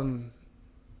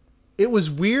it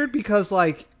was weird because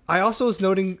like I also was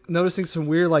noticing some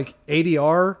weird like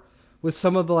ADR with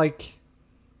some of the like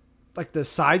the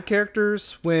side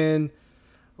characters when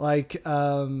like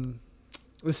the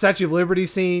Statue of Liberty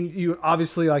scene. You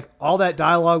obviously like all that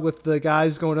dialogue with the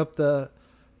guys going up the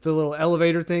little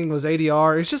elevator thing was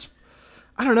ADR. It's just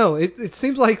I don't know. It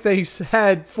seems like they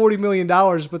had $40 million,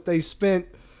 but they spent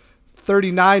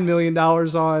 $39 million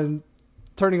on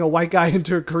turning a white guy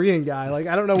into a Korean guy. Like,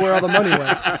 I don't know where all the money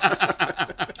went.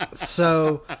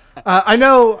 So, I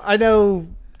know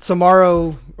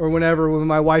tomorrow or whenever, when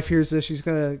my wife hears this, she's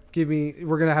going to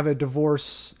we're going to have a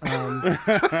divorce.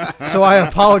 So I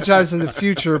apologize in the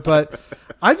future, but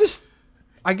I guess,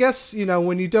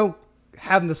 when you don't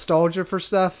have nostalgia for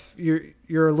stuff,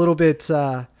 you're a little bit,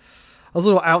 a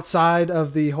little outside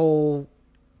of the whole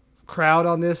crowd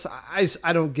on this.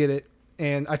 I don't get it.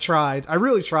 And I tried. I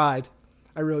really tried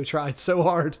so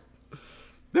hard.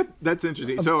 That's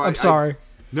interesting. I'm sorry.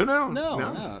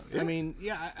 No. I mean,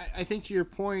 yeah, I think to your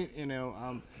point,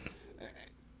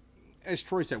 as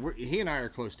Troy said, he and I are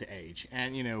close to age,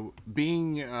 and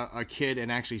being a kid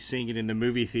and actually seeing it in the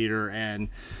movie theater, and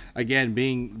again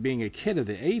being a kid of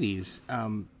the '80s,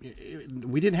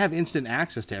 we didn't have instant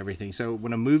access to everything. So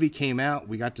when a movie came out,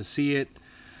 we got to see it.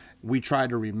 We try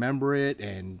to remember it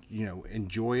and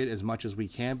enjoy it as much as we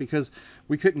can because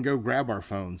we couldn't go grab our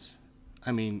phones.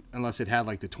 I mean, unless it had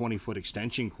like the 20-foot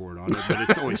extension cord on it, but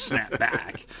it's always snapped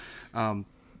back.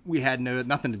 We had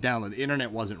nothing to download. The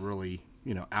internet wasn't really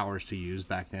ours to use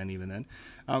back then. Even then,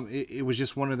 it was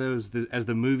just one of those. As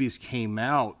the movies came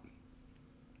out,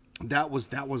 that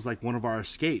was like one of our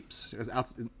escapes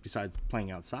besides playing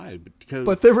outside.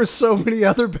 But there were so many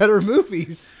other better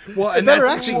movies. Well, and better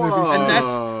action movies. And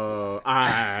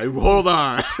hold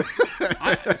on.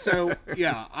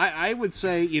 I would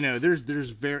say there's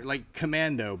very like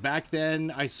Commando. Back then,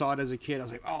 I saw it as a kid. I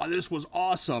was like, oh, this was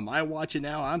awesome. I watch it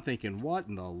now. I'm thinking, what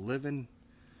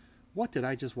did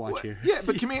I just watch here? Yeah,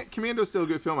 but Commando's still a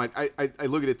good film. I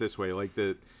look at it this way, like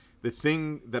the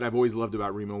thing that I've always loved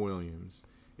about Remo Williams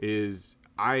is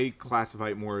I classify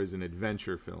it more as an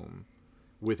adventure film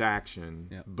with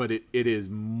action, but it is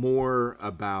more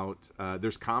about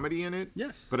there's comedy in it,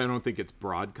 yes, but I don't think it's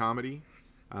broad comedy.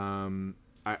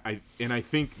 I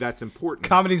think that's important.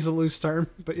 Comedy's a loose term,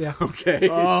 but yeah. Okay.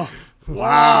 Oh,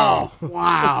 wow.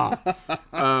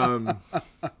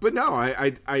 But no,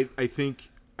 I think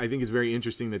it's very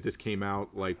interesting that this came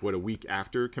out like a week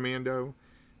after Commando,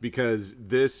 because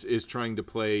this is trying to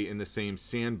play in the same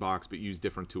sandbox but use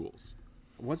different tools.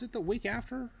 Was it the week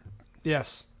after?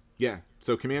 Yes. Yeah.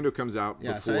 So Commando comes out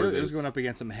before so it this. was going up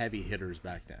against some heavy hitters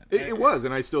back then. It was,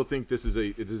 and I still think this is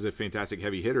a fantastic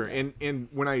heavy hitter. And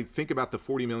when I think about the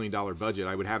 $40 million budget,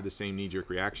 I would have the same knee-jerk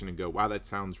reaction and go, wow, that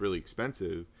sounds really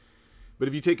expensive. But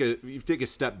if you take a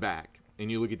step back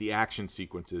and you look at the action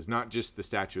sequences, not just the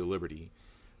Statue of Liberty,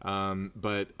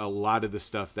 but a lot of the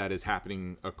stuff that is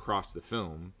happening across the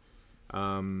film,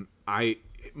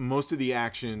 most of the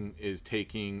action is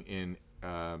taking in,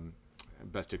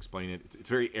 best to explain it, it's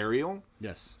very aerial.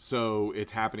 Yes. So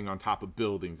it's happening on top of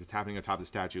buildings. It's happening on top of the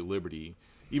Statue of Liberty.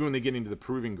 Even when they get into the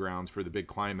proving grounds for the big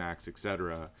climax,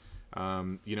 etc.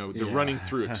 They're running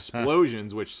through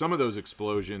explosions, which some of those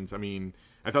explosions, I mean,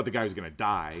 I thought the guy was going to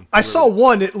die. I saw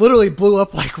one, it literally blew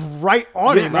up like right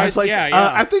on him. I was like,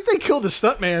 I think they killed the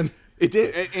stuntman. It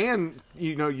did, and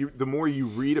the more you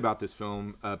read about this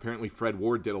film, apparently Fred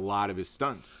Ward did a lot of his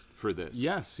stunts for this.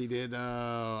 Yes, he did.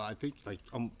 I think like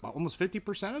almost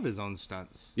 50% of his own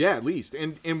stunts. Yeah, at least.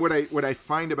 And what I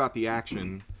find about the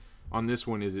action on this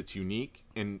one is it's unique,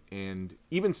 and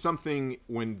even something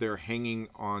when they're hanging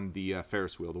on the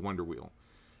Ferris wheel, the Wonder Wheel,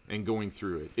 and going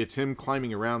through it. It's him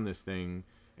climbing around this thing,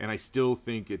 and I still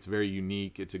think it's very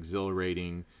unique. It's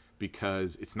exhilarating.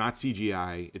 because it's not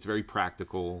CGI. It's very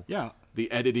practical. Yeah. The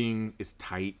editing is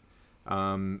tight.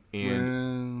 And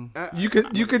You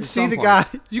could see some the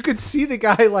parts. guy. You could see the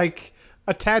guy like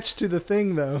attached to the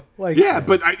thing though. Like yeah,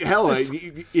 but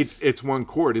it's one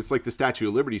cord. It's like the Statue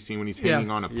of Liberty scene when he's Yeah.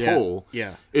 hanging on a Yeah. pole.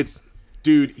 Yeah.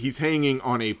 Dude, he's hanging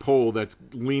on a pole that's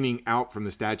leaning out from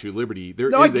the Statue of Liberty.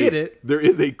 I get it. There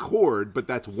is a cord, but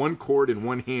that's one cord in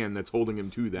one hand that's holding him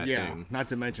to that Yeah. thing. Not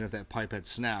to mention if that pipe had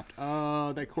snapped,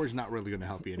 that cord's not really going to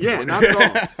help you anymore. Yeah, not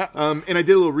at all. And I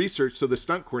did a little research. So the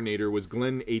stunt coordinator was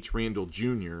Glenn H. Randall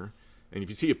Jr. And if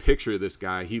you see a picture of this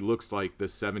guy, he looks like the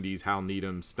 70s Hal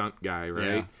Needham stunt guy, right?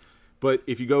 Yeah. But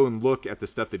if you go and look at the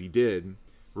stuff that he did,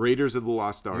 Raiders of the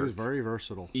Lost Ark, He was very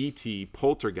versatile. E.T.,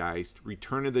 Poltergeist,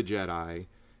 Return of the Jedi,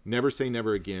 Never Say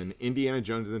Never Again, Indiana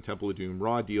Jones and the Temple of Doom,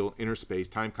 Raw Deal, Inner Space,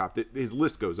 Time Cop. His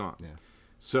list goes on. Yeah.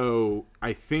 So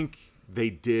I think they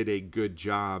did a good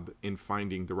job in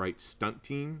finding the right stunt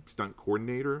team, stunt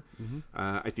coordinator. Mm-hmm.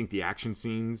 I think the action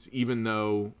scenes, even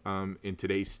though in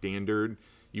today's standard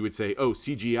you would say, oh,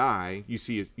 CGI, you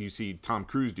see Tom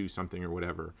Cruise do something or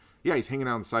whatever. Yeah, he's hanging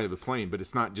out on the side of a plane, but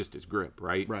it's not just his grip,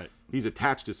 right? Right. He's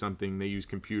attached to something. They use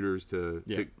computers to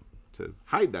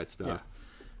hide that stuff. Yeah.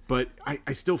 But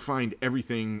I still find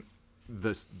everything,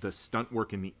 the stunt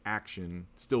work and the action,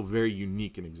 still very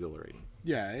unique and exhilarating.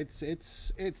 Yeah,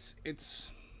 it's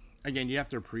again, you have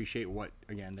to appreciate what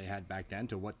they had back then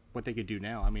to what they could do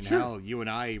now. I mean, Sure. hell, you and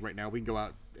I right now, we can go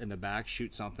out in the back,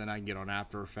 shoot something. I can get on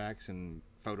After Effects and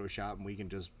Photoshop, and we can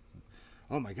just,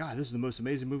 oh my God, this is the most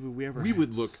amazing movie we ever. We had.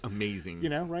 would look amazing. You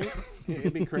know, right?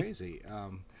 It'd be crazy.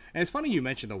 And it's funny you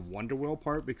mentioned the Wonder Wheel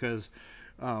part because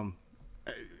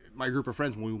my group of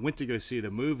friends, when we went to go see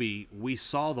the movie, we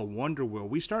saw the Wonder Wheel.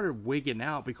 We started wigging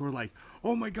out because we're like,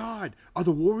 oh my God, are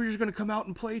the Warriors going to come out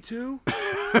and play too?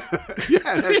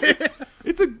 Yeah,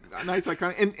 it's a nice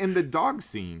iconic. And the dog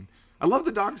scene. I love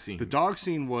the dog scene. The dog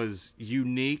scene was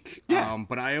unique, Yeah.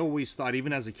 But I always thought,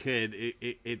 even as a kid,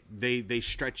 they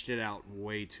stretched it out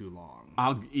way too long.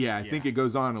 I think it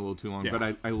goes on a little too long, Yeah.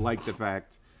 but I like the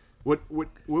fact. What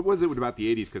was it about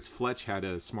the 80s? Because Fletch had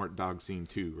a smart dog scene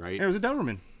too, right? It was a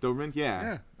Doberman. Doberman?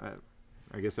 Yeah.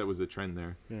 I guess that was the trend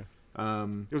there. Yeah.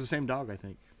 It was the same dog, I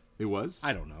think. It was?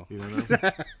 I don't know. You don't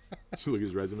know? Should look at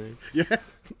his resume. Yeah.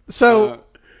 So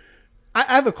I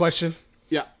have a question.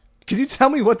 Yeah. Can you tell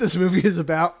me what this movie is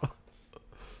about?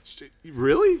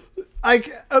 Really?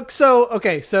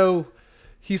 So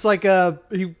he's like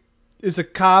he is a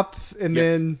cop, and Yes.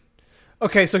 then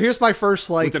so here's my first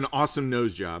With an awesome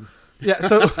nose job. yeah.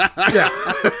 So yeah.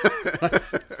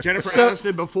 Jennifer So-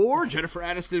 Aniston before, Jennifer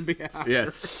Aniston behind.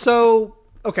 Yes. So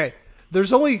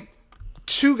there's only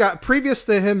two guys previous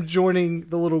to him joining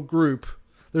the little group.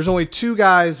 There's only two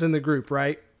guys in the group,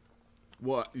 right?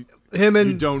 Well, Him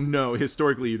and you don't know.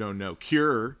 Historically, you don't know.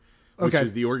 Cure, which Okay.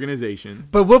 is the organization.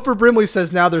 But Wilford Brimley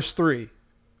says now there's three.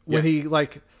 When Yes. he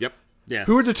like, Yep. Yes.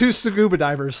 who are the two scuba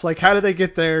divers? Like, how did they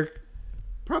get there?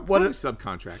 Probably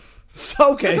subcontract.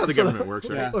 So That's how the government works,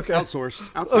 right? Yeah. Okay. Outsourced.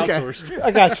 Okay. Outsourced.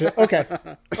 I got you.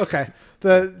 Okay.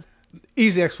 The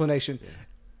easy explanation.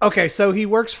 Okay, so he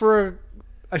works for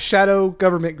a shadow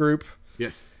government group,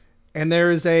 Yes. and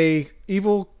there is a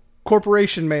evil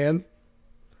corporation man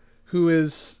who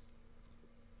is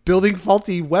building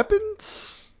faulty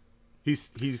weapons.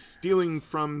 He's stealing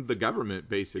from the government,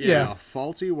 basically. Yeah.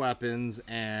 Faulty weapons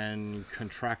and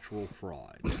contractual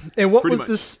fraud. And what Pretty was much,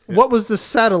 this? yeah. What was the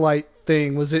satellite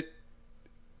thing? Was it?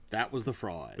 That was the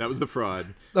fraud. That was the fraud.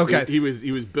 Okay. He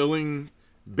was billing.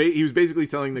 He was basically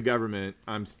telling the government,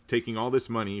 "I'm taking all this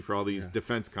money for all these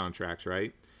defense contracts,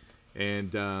 right?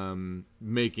 And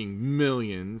making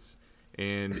millions,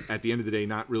 and at the end of the day,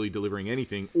 not really delivering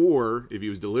anything. Or if he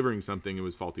was delivering something, it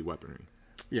was faulty weaponry.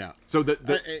 Yeah. So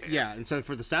And so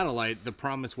for the satellite, the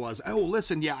promise was, oh,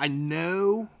 listen, I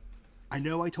know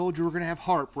I told you we're going to have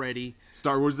HARP ready.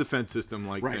 Star Wars defense system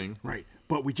Right, thing. right.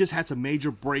 But we just had some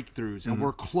major breakthroughs, and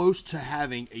we're close to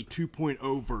having a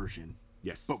 2.0 version.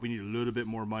 Yes. But we need a little bit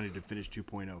more money to finish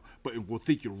 2.0. But we'll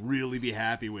think you'll really be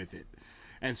happy with it.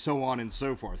 And so on and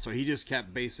so forth. So he just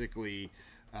kept basically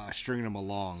stringing them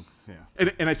along. Yeah.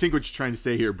 And I think what you're trying to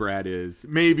say here, Brad, is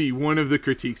maybe one of the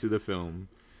critiques of the film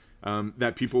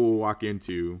that people will walk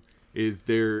into is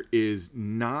there is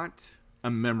not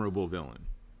a memorable villain.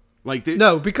 Like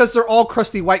No, because they're all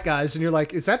crusty white guys, and you're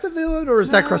like, is that the villain or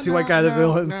is that crusty white guy the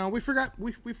villain? No, we forget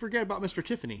about Mr.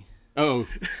 Tiffany. Oh,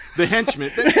 the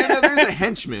henchman. There's a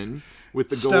henchman with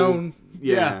the Stone. gold.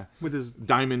 Yeah, with his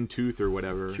diamond tooth or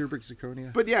whatever. cubic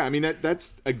zirconia. But yeah, I mean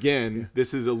that's again,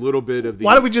 this is a little bit of the.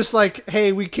 Why don't we just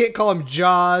hey, we can't call him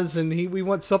Jaws, and we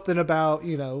want something about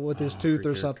with his tooth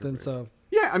or something. So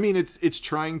Yeah, I mean it's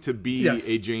trying to be Yes.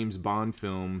 a James Bond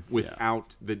film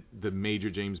without the major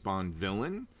James Bond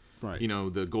villain, Right.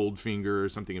 the Goldfinger or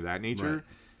something of that nature. Right.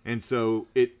 And so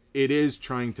it is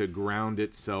trying to ground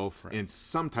itself in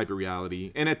some type of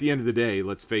reality. And at the end of the day,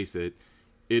 let's face it,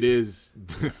 it is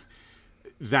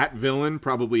that villain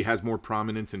probably has more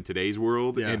prominence in today's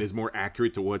world and is more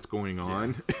accurate to what's going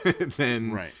on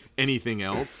than anything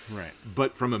else. Right.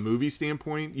 But from a movie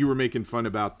standpoint, you were making fun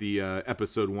about the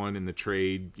episode 1 and the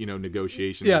trade,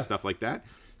 negotiations and stuff like that.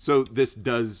 So this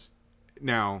does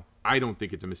now. I don't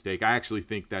think it's a mistake. I actually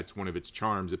think that's one of its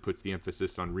charms. It puts the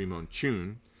emphasis on Remo and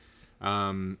Chun.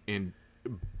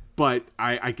 But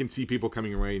I can see people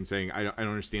coming away and saying, I don't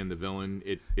understand the villain.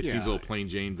 It seems a little plain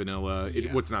Jane vanilla.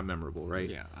 What's not memorable, right?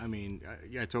 Yeah, I mean,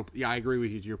 I agree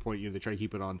with you to your point. They try to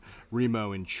keep it on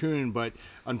Remo and Chun, but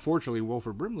unfortunately,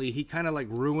 Wilford Brimley, he kind of like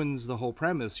ruins the whole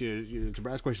premise. To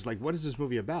Brad's question, like, what is this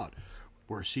movie about?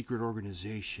 We're a secret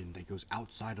organization that goes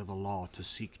outside of the law to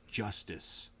seek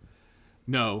justice.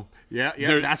 No.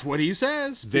 Yeah, that's what he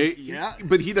says. But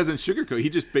he doesn't sugarcoat. He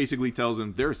just basically tells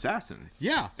them they're assassins.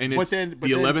 Yeah. And it's the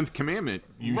 11th commandment.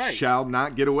 You shall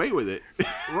not get away with it.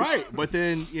 Right. But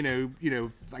then,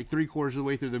 like 3/4 of the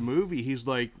way through the movie, he's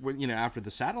like, after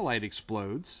the satellite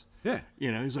explodes. Yeah.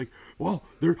 He's like, well,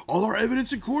 all our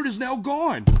evidence in court is now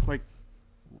gone. Like,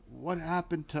 what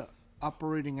happened to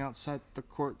operating outside the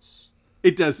courts?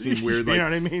 It does seem weird. Like, you know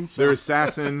what I mean? So. They're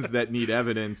assassins that need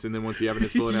evidence, and then once the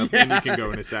evidence is full enough, then you can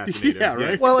go and assassinate them.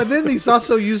 Right. Well, and then he's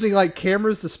also using like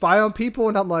cameras to spy on people,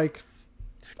 and I'm like,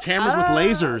 cameras with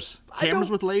lasers. Cameras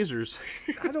with lasers.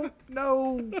 I don't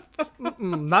know. Not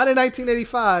in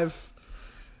 1985.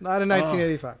 Not in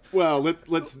 1985. Well,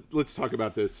 let's talk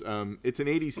about this. It's an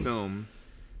 80s film.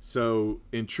 So,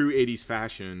 in true 80s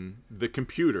fashion, the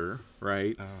computer,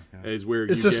 right, is where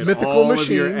it's you this get mythical all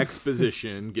machine. of your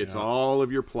exposition, gets all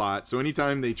of your plot. So,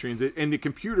 anytime they transit, and the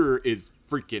computer is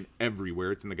freaking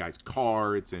everywhere. It's in the guy's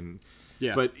car. It's in,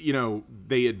 but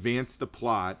they advance the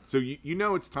plot. So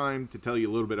it's time to tell you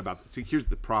a little bit about. See, here's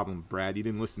the problem, Brad. You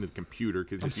didn't listen to the computer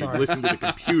because if you listened to the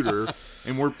computer,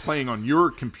 and we're playing on your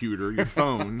computer, your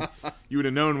phone, you would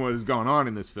have known what has gone on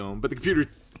in this film. But the computer.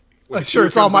 Sure,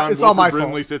 it's all my fault.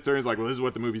 Brimley sits there and is like, well, this is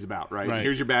what the movie's about, right?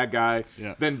 Here's your bad guy.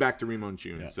 Yeah. Then back to Remo and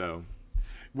Chun. Yeah. So,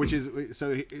 which is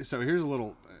so here's a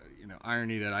little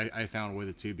irony that I found with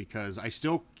it too, because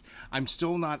I'm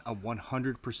still not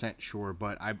 100% sure,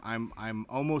 but I'm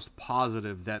almost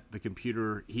positive that the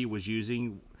computer he was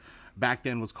using back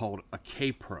then was called a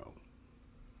K-Pro.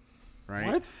 Right?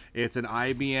 What? It's an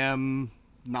IBM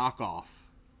knockoff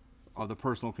of the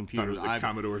personal computer. I thought it was a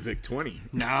Commodore VIC-20.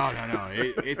 No.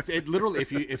 It literally,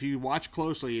 if you watch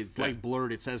closely, it's like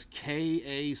blurred. It says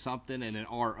KA something and an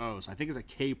RO. So I think it's a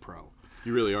K-Pro.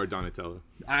 You really are Donatello.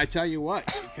 I tell you what,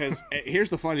 because here's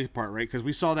the funny part, right? Because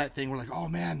we saw that thing, we're like, oh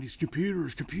man, these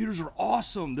computers are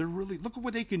awesome. They're really, look at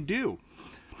what they can do.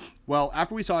 Well,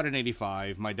 after we saw it in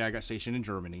 '85, my dad got stationed in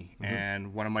Germany,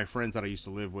 and one of my friends that I used to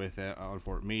live with on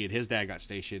Fort Meade, his dad got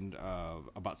stationed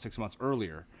about 6 months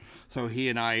earlier. So he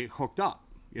and I hooked up.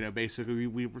 Basically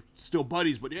we were still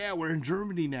buddies, but we're in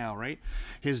Germany now, right?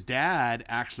 His dad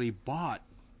actually bought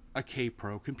a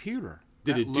K-Pro computer.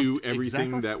 Did it do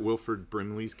everything that Wilford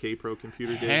Brimley's K-Pro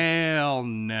computer did? Hell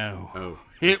no. Oh.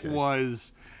 Okay.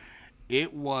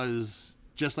 It was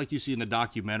just like you see in the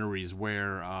documentaries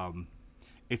where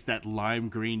it's that lime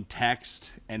green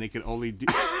text, and it can only do.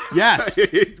 Yes.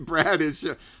 Brad is.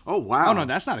 Oh wow. Oh no,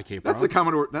 that's not a K-Pro. That's the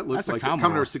Commodore. That looks like a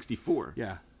Commodore 64.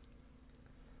 Yeah.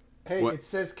 Hey, it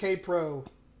says K-Pro.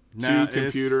 No,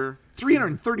 computer.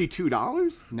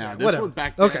 $332. No, this was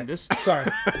back then. Okay. Sorry.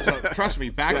 So trust me,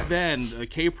 back then, the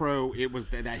K-Pro, it was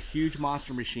that huge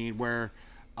monster machine where,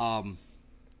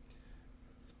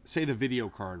 say the video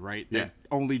card, right? That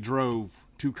only drove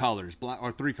two colors,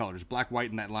 three colors, black, white,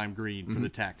 and that lime green for the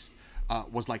text,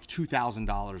 was like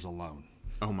 $2,000 alone.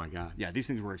 Oh my God. Yeah, these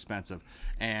things were expensive.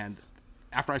 And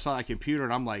after I saw that computer,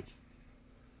 and I'm like,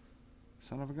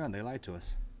 son of a gun, they lied to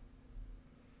us.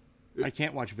 I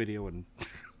can't watch video and.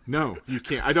 No, you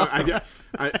can't.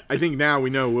 I think now we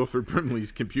know Wilford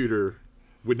Brimley's computer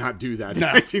would not do that in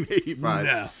 1985.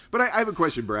 No. But I have a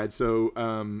question, Brad.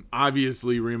 So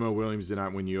obviously Remo Williams did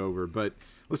not win you over, but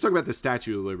let's talk about the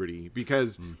Statue of Liberty,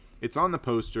 because it's on the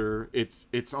poster.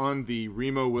 It's on the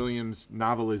Remo Williams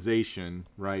novelization,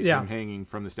 right? Yeah. Him hanging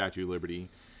from the Statue of Liberty.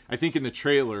 I think in the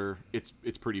trailer it's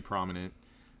pretty prominent.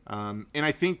 And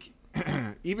I think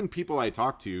even people I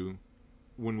talk to,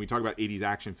 when we talk about 80s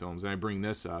action films, and I bring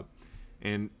this up,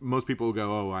 and most people will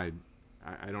go, oh, I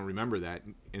don't remember that.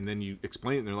 And then you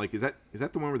explain it, and they're like, is that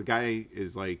the one where the guy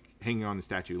is like hanging on the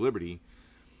Statue of Liberty?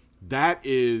 That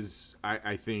is,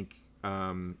 I think,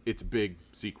 its big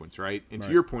sequence, right? And to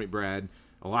Right. your point, Brad,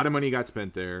 a lot of money got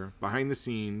spent there. Behind the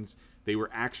scenes, they were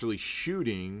actually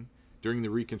shooting during the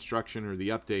reconstruction or the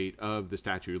update of the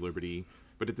Statue of Liberty.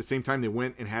 But at the same time, they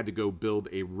went and had to go build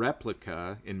a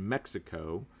replica in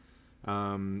Mexico,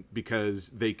 because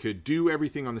they could do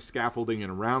everything on the scaffolding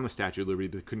and around the Statue of Liberty,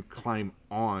 but they couldn't climb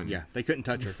on. Yeah, they couldn't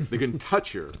touch her. They couldn't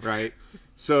touch her, right?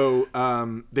 So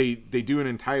they do an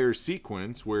entire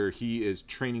sequence where he is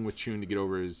training with Chun to get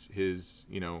over his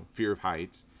fear of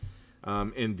heights,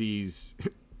 and these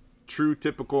true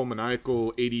typical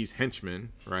maniacal 80s henchmen,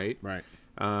 right? Right.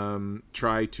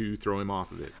 Try to throw him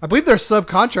off of it. I believe they're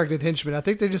subcontracted henchmen. I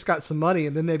think they just got some money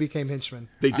and then they became henchmen.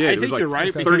 They did. I It was think like you're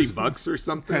right, $30 or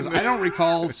something. Because I don't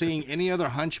recall seeing any other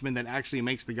hunchman that actually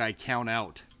makes the guy count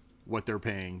out what they're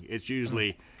paying. It's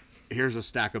usually, here's a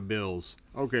stack of bills.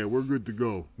 Okay, we're good to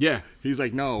go. Yeah. He's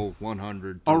like, no,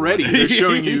 100. Already, they're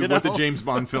showing you, You what the know? James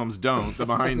Bond films don't, the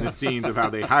behind the scenes of how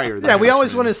they hire the Yeah, we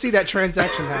always henchmen. want to see that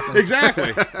transaction happen.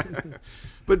 Exactly.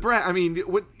 But Brad, I mean,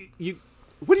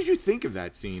 what did you think of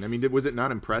that scene? I mean, was it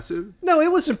not impressive? No,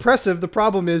 it was impressive. The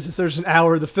problem is there's an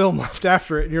hour of the film left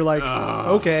after it, and you're like,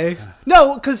 Oh. okay.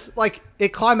 No, because like it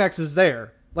climaxes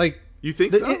there. Like You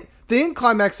think the, so? the end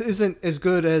climax isn't as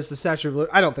good as the Statue of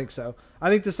Liberty. I don't think so. I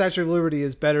think the Statue of Liberty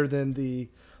is better than the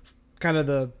kind of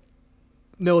the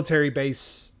military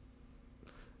base.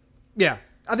 Yeah,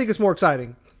 I think it's more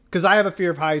exciting because I have a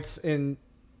fear of heights, and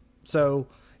so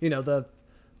the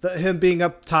him being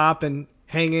up top and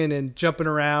hanging and jumping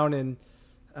around, and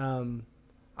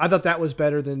I thought that was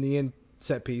better than the end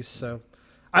set piece. So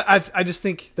I just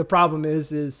think the problem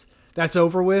is that's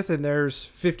over with and there's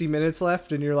 50 minutes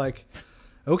left and you're like,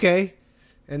 okay,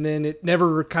 and then it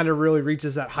never kind of really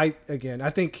reaches that height again. I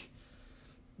think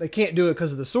they can't do it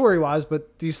because of the story wise,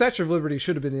 but the Statue of Liberty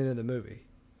should have been the end of the movie.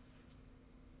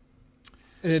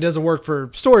 And it doesn't work for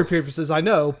story purposes, I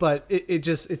know, but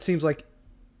it seems like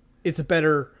it's a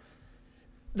better.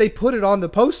 They put it on the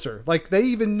poster, like they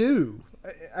even knew.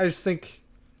 I just think,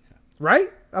 right?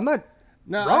 I'm not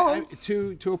No, wrong.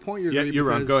 to a point you're Yeah, you're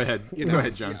wrong. Go ahead. You Go know,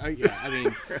 ahead, John. Yeah, I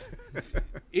mean,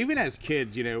 even as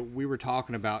kids, we were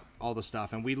talking about all the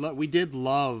stuff, and we did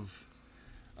love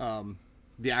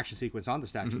the action sequence on the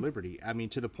Statue of Liberty. I mean,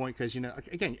 to the point because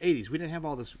again, 80s, we didn't have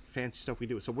all this fancy stuff we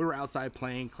do, so we were outside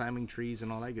playing, climbing trees,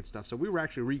 and all that good stuff. So we were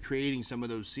actually recreating some of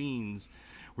those scenes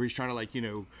where he's trying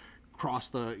to cross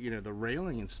the the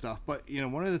railing and stuff. But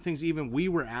one of the things even we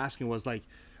were asking was like,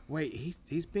 wait,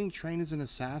 he's being trained as an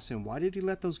assassin. Why did he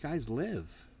let those guys live?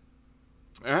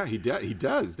 Yeah, he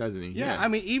does, doesn't he? Yeah, I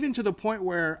mean, even to the point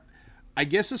where I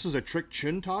guess this is a trick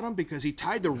Chun taught him because he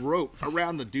tied the rope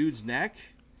around the dude's neck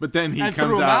But then he and comes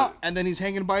threw him out. out, and then he's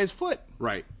hanging by his foot.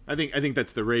 Right. I think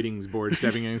that's the ratings board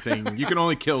stepping in and saying you can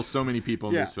only kill so many people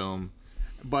in Yeah. this film.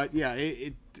 But yeah,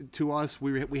 it to us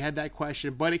we had that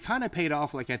question, but it kind of paid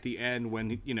off like at the end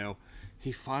when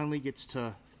he finally gets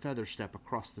to feather step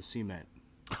across the cement.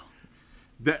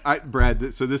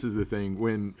 Brad, so this is the thing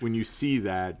when you see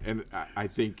that, and I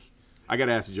think I got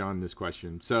to ask John this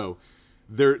question. So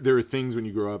there are things when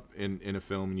you grow up in a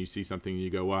film and you see something and you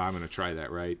go, well, I'm going to try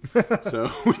that, right? So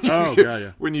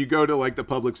when you go to like the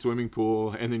public swimming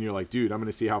pool and then you're like, dude, I'm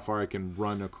going to see how far I can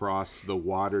run across the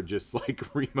water just like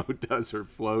Remo does her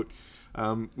float.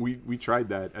 We tried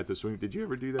that at the swing. Did you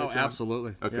ever do that, Oh, John?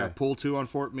 absolutely. Okay. Yeah, pool 2 on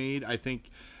Fort Meade. I think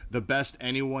the best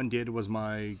anyone did was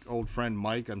my old friend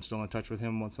Mike. I'm still in touch with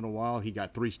him once in a while. He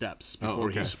got 3 steps before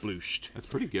he splooshed. That's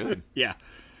pretty good. Yeah.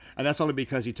 And that's only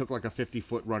because he took like a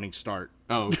 50-foot running start.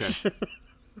 Oh, okay.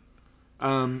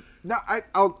 No,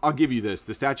 I'll give you this.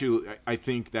 The statue, I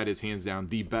think that is hands down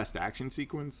the best action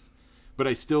sequence. But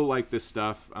I still like the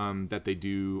stuff that they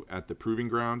do at the proving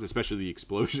grounds, especially the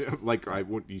explosion. Like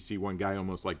you see one guy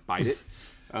almost like bite it,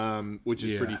 which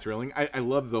is pretty thrilling. I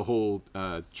love the whole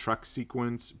truck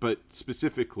sequence, but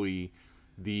specifically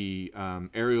the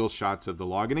aerial shots of the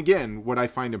log. And again, what I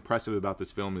find impressive about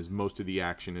this film is most of the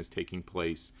action is taking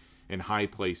place in high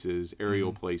places,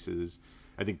 aerial places.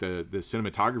 I think the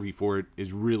cinematography for it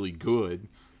is really good.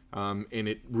 And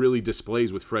it really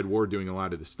displays with Fred Ward doing a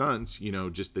lot of the stunts,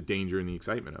 just the danger and the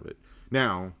excitement of it.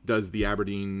 Now, does the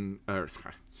Aberdeen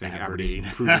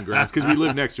Proving Grounds, because we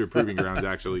live next to a Proving Grounds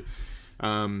actually,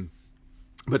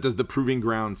 but does the Proving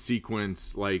Grounds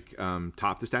sequence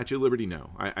top the Statue of Liberty? No,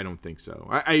 I don't think so.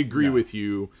 I agree with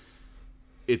you.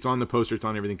 It's on the poster, it's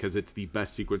on everything because it's the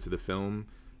best sequence of the film.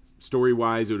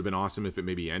 Story-wise, it would have been awesome if it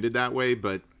maybe ended that way,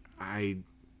 but I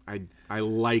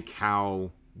like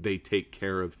how they take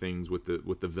care of things with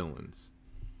the villains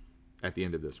at the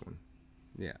end of this one.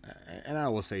 Yeah, and I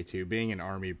will say too, being an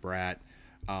Army brat,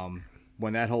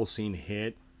 when that whole scene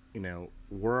hit,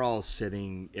 we're all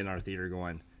sitting in our theater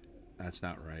going, that's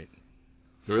not right.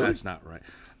 Really? That's not right.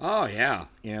 Oh, yeah.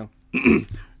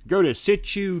 Go to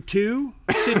Situ 2.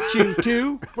 Situ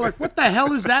 2. We're like, what the hell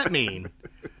does that mean?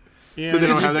 So they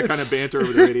don't have that kind of banter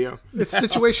over the radio? It's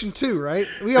Situation 2, right?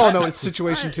 We all know what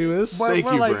Situation 2 is. Thank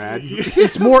you, Brad.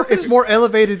 It's more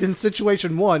elevated than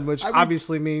Situation 1, which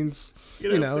obviously means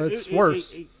it's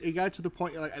worse. It got to the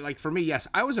point, like for me, yes,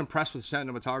 I was impressed with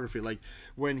cinematography, like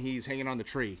when he's hanging on the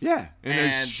tree. Yeah,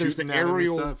 and there's the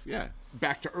aerial stuff. Yeah.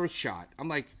 back to Earth shot. I'm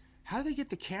like, how do they get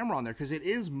the camera on there? Because it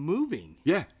is moving.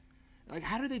 Yeah. Like,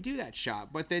 how do they do that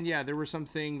shot? But then, yeah, there were some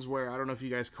things where, I don't know if you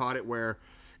guys caught it, where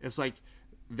it's like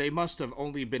they must have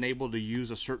only been able to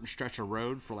use a certain stretch of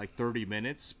road for like 30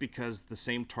 minutes because the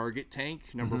same target tank,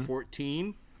 number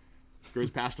 14, goes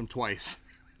past them twice.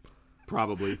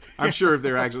 Probably. I'm sure if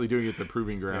they're actually doing it at the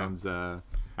proving grounds.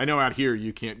 I know out here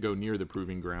you can't go near the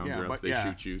proving grounds or else they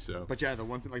shoot you. So. But yeah, the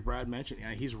ones that like Brad mentioned,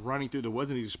 he's running through the woods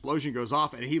and the explosion goes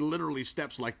off and he literally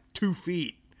steps like 2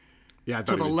 feet to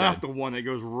the left of one that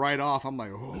goes right off. I'm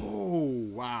like, oh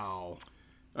wow.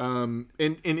 And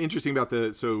interesting about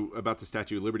the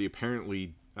Statue of Liberty.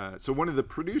 Apparently, so one of the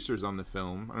producers on the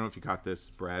film, I don't know if you caught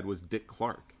this, Brad, was Dick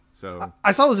Clark. So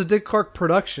I saw it was a Dick Clark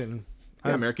production.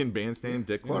 Yeah, American Bandstand,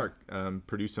 Dick Clark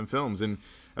produced some films, and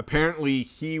apparently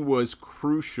he was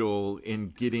crucial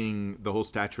in getting the whole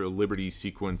Statue of Liberty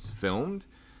sequence filmed.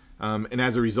 And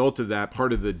as a result of that,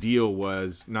 part of the deal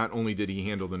was not only did he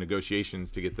handle the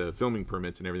negotiations to get the filming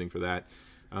permits and everything for that,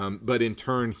 but in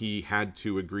turn he had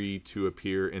to agree to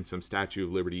appear in some Statue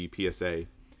of Liberty PSA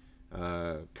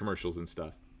commercials and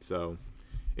stuff. So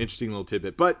interesting little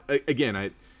tidbit. But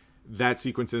again, that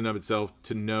sequence in and of itself,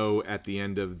 to know at the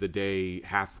end of the day,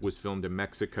 half was filmed in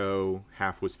Mexico,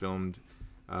 half was filmed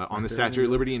on the Statue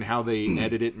of Liberty, and how they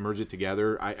edit it and merge it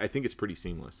together, I think it's pretty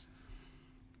seamless.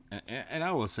 And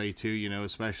I will say too,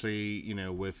 especially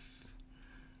with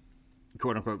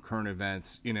quote unquote current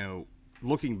events,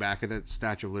 looking back at that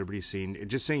Statue of Liberty scene,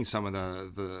 just seeing some of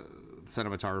the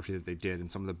cinematography that they did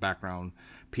and some of the background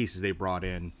pieces they brought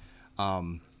in.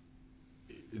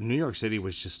 New York City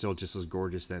was still just as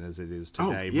gorgeous then as it is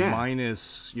today,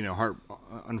 minus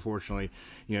unfortunately,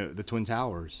 the Twin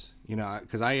Towers.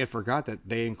 Because I had forgot that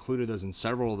they included those in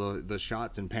several of the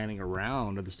shots and panning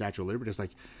around of the Statue of Liberty. It's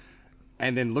like,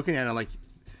 and then looking at it, like,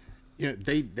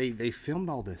 they filmed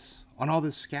all this on all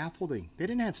this scaffolding. They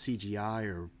didn't have CGI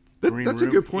or. That's a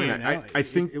good point. I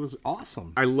think it was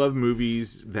awesome. I love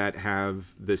movies that have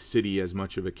the city as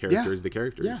much of a character as the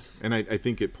characters. Yes. And I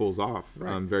think it pulls off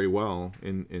very well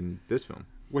in this film.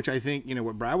 Which I think,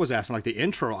 what Brad was asking, like the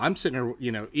intro, I'm sitting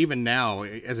there, even now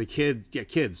as a kid,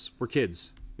 we're kids.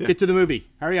 Yeah. Get to the movie.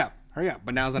 Hurry up.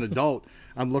 But now as an adult,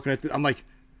 I'm looking at I'm like,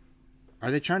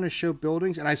 are they trying to show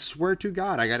buildings? And I swear to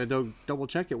God, I got to double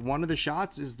check it. One of the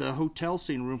shots is the hotel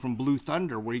scene room from Blue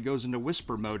Thunder where he goes into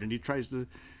whisper mode and he tries to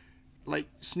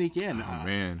sneak in. Oh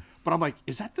man! But I'm like,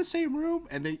 is that the same room?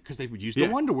 And because they would use the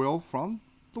Wonder Wheel from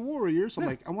the Warriors, I'm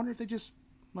like, I wonder if they just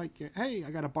hey,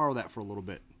 I got to borrow that for a little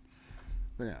bit.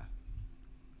 But yeah.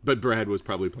 But Brad was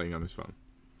probably playing on his phone.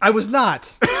 I was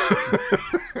not.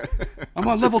 I'm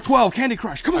on level 12, Candy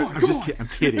Crush. Come on, I'm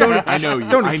kidding. I know you.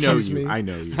 Don't accuse me. I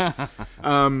know you.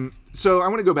 So I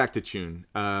want to go back to Chun.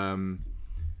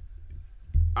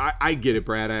 I get it,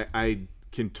 Brad. I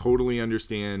can totally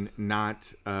understand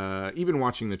not even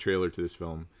watching the trailer to this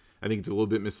film. I think it's a little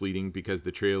bit misleading because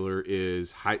the trailer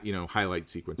is highlight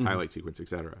sequence,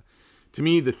 etc. To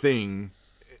me, the thing,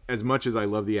 as much as I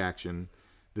love the action,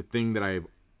 the thing that I've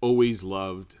always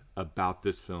loved about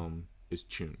this film is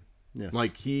Chun. Yes.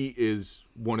 Like, he is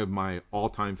one of my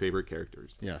all-time favorite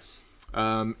characters. Yes.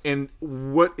 And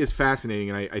what is fascinating,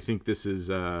 and I think this is,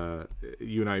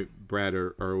 you and I, Brad,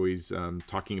 are always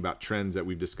talking about trends that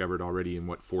we've discovered already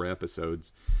in 4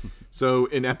 episodes. So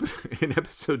in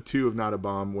episode 2 of Not a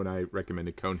Bomb, when I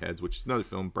recommended Coneheads, which is another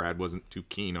film Brad wasn't too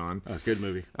keen on. That's a good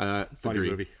movie. Funny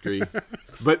movie. Agree.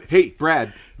 But hey,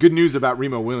 Brad, good news about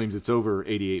Remo Williams. It's over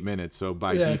 88 minutes, so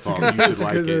by default you should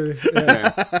like it.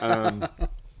 Yeah.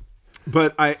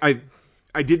 But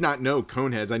I did not know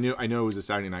Coneheads. I know it was a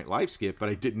Saturday Night Live skit, but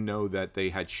I didn't know that they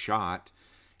had shot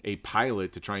a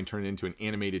pilot to try and turn it into an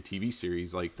animated TV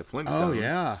series like the Flintstones. Oh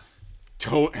yeah.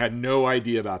 Had no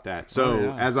idea about that. So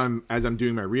as I'm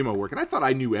doing my Remo work, and I thought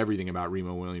I knew everything about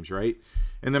Remo Williams, right?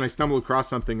 And then I stumble across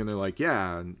something, and they're like,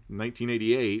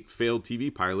 1988 failed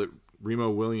TV pilot,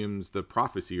 Remo Williams, The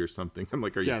Prophecy or something. I'm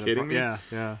like, are you kidding me?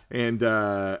 Yeah. And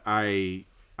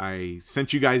I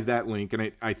sent you guys that link,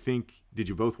 and I think, did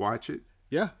you both watch it?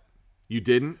 Yeah. You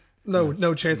didn't?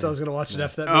 No chance I was going to watch it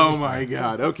after that movie. Oh my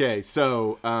God. Okay.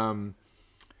 So,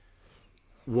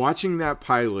 watching that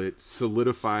pilot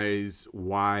solidifies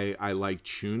why I like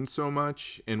Chun so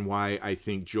much and why I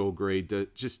think Joel Grey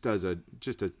does a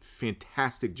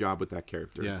fantastic job with that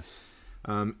character. Yes.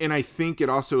 And I think it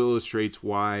also illustrates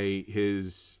why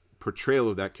his portrayal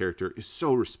of that character is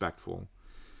so respectful.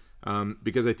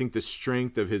 Because I think the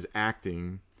strength of his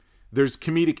acting, there's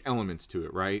comedic elements to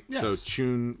it, right? Yes. So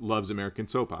Chun loves American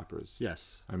soap operas.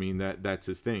 Yes. I mean, that's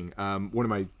his thing. One of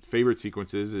my favorite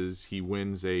sequences is he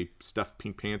wins a stuffed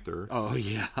Pink Panther. Oh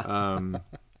yeah.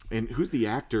 And who's the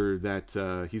actor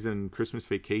that he's in Christmas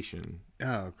Vacation?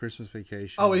 Oh, Christmas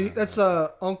Vacation. Oh, that's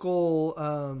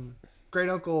Uncle, great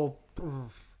uncle.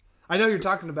 I know you're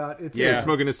talking about. It's Yeah,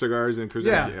 smoking his cigars in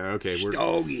Christmas. Yeah. Okay.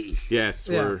 Stogie. Yes,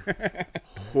 Yeah. we're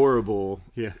horrible.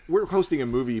 Yeah. We're hosting a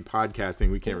movie podcast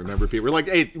thing. We can't remember people. We're like,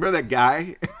 hey, remember that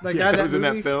guy? That guy that was in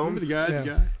that movie? film? Remember the guy? Yeah. The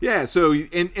guy? Yeah. So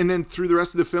and then through the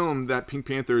rest of the film, that Pink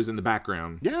Panther is in the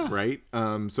background. Yeah. Right.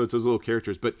 So it's those little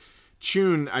characters, but.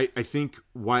 Chun, I think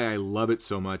why I love it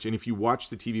so much, and if you watch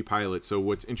the TV pilot, so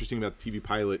what's interesting about the TV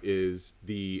pilot is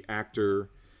the actor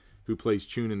who plays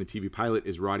Chun in the TV pilot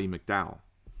is Roddy McDowall.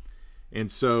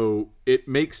 And so it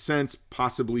makes sense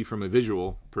possibly from a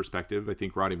visual perspective. I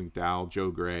think Roddy McDowall,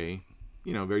 Joe Grey,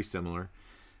 very similar.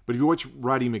 But if you watch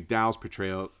Roddy McDowall's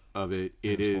portrayal of it,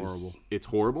 it's horrible. It's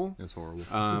horrible. It's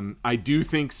horrible. I do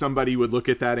think somebody would look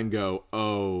at that and go,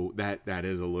 "Oh, that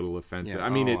is a little offensive." Yeah. I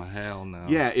mean, hell no.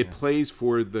 Yeah, it plays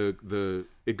for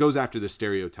it goes after the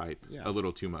stereotype a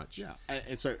little too much. Yeah.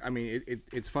 And so I mean,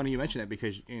 it's funny you mentioned that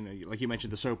because like you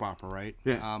mentioned the soap opera, right?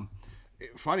 Yeah.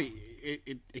 Funny,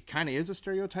 it kind of is a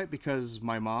stereotype because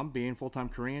my mom, being full-time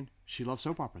Korean, she loves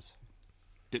soap operas.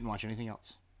 Didn't watch anything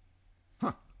else.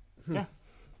 Huh. Yeah.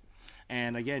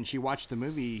 And again, she watched the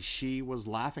movie. She was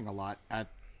laughing a lot at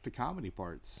the comedy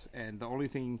parts. And the only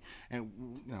thing, and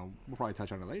we'll probably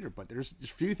touch on it later, but there's a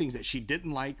few things that she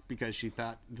didn't like because she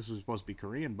thought this was supposed to be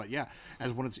Korean. But yeah,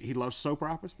 he loves soap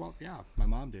operas. Well, yeah, my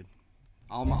mom did.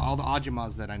 All the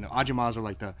ajumas that I know. Ajumas are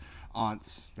like the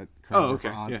aunts that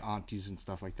aunties and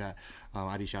stuff like that.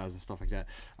 Arishas and stuff like that.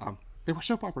 They were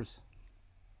soap operas.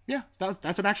 Yeah,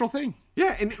 that's an actual thing.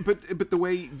 Yeah, but the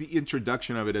way the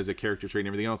introduction of it as a character trait and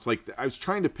everything else, like I was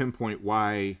trying to pinpoint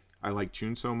why I like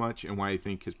Chun so much and why I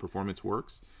think his performance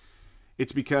works.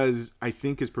 It's because I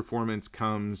think his performance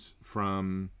comes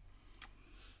from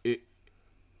it.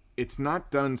 It's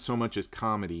not done so much as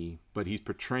comedy, but he's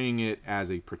portraying it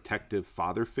as a protective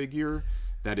father figure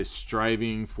that is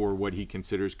striving for what he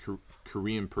considers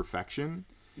Korean perfection.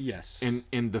 Yes.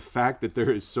 And the fact that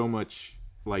there is so much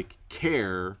like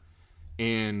care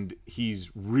and he's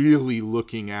really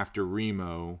looking after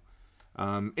Remo.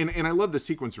 And I love the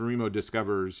sequence when Remo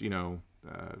discovers,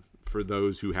 for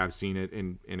those who have seen it,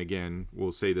 and again,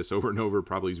 we'll say this over and over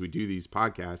probably as we do these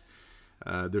podcasts,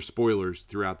 there's spoilers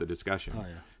throughout the discussion. Oh,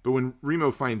 yeah. But when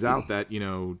Remo finds out that,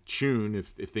 Chun,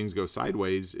 if things go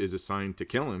sideways, is assigned to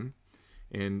kill him,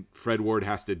 and Fred Ward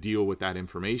has to deal with that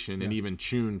information, and even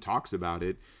Chun talks about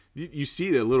it, you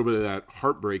see a little bit of that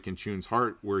heartbreak in Chun's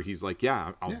heart where he's like,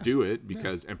 yeah, I'll do it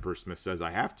because Emperor Smith says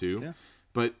I have to. Yeah.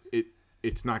 But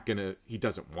it's not he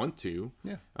doesn't want to.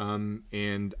 Yeah.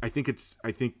 And I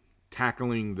think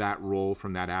tackling that role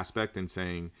from that aspect and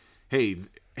saying, hey,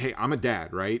 I'm a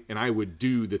dad, right? And I would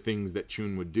do the things that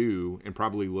Chun would do and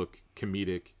probably look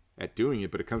comedic at doing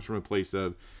it, but it comes from a place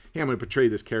of, hey, I'm going to portray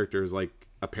this character as like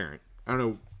a parent. I don't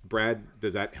know, Brad,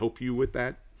 does that help you with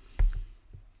that?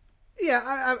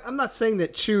 Yeah, I'm not saying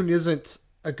that Chun isn't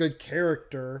a good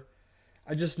character.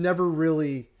 I just never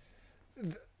really.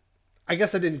 I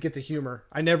guess I didn't get the humor.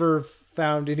 I never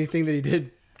found anything that he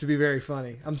did to be very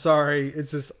funny. I'm sorry.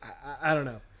 It's just I don't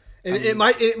know. And it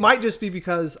might just be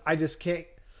because I just can't.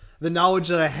 The knowledge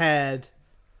that I had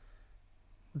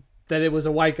that it was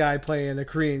a white guy playing a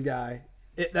Korean guy,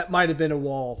 that might have been a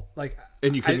wall. Like.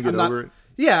 And you couldn't get over it?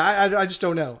 Yeah, I just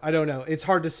don't know. I don't know. It's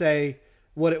hard to say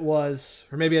what it was,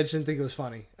 or maybe I just didn't think it was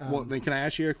funny. Well, then can I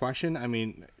ask you a question? I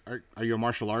mean, are you a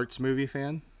martial arts movie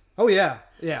fan? Oh yeah.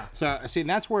 So see, and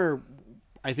that's where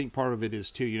I think part of it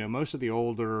is too. Most of the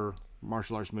older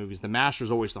martial arts movies, the master's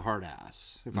always the hard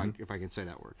ass, if I can say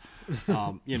that word.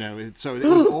 So it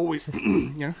was always,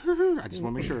 I just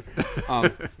want to make sure.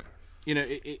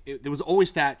 There was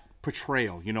always that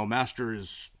portrayal. Master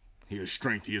he has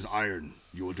strength, he has iron.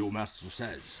 You will do what master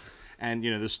says. And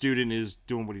the student is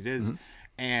doing what he does. Mm-hmm.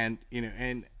 And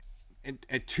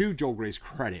to Joel Grey's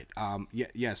credit,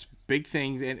 yes, big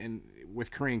things and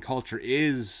with Korean culture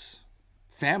is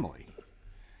family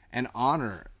and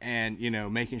honor and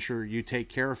making sure you take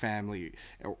care of family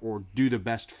or do the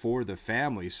best for the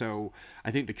family. So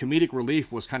I think the comedic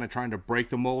relief was kind of trying to break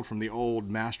the mold from the old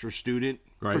master student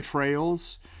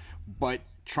portrayals, but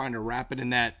trying to wrap it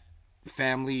in that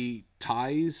family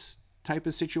ties type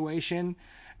of situation.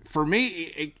 For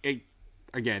me,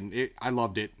 I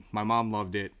loved it. My mom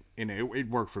loved it, and it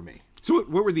worked for me. So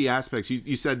what were the aspects?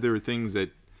 You said there were things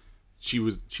that she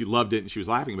loved it and she was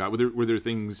laughing about. Were there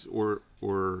things or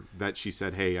that she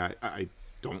said, hey, I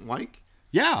don't like?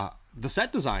 Yeah, the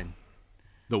set design.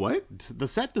 The what? The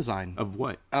set design Of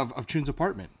what? Of Chun's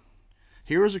apartment.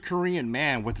 Here is a Korean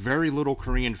man with very little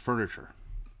Korean furniture.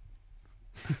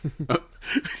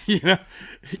 you know.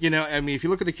 I mean, if you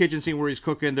look at the kitchen scene where he's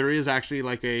cooking, there is actually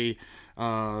like a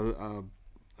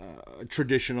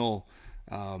traditional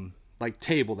like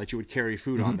table that you would carry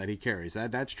food on that he carries.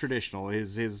 That's traditional.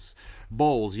 His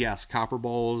bowls, yes, copper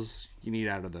bowls. You need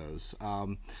out of those.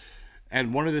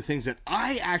 And one of the things that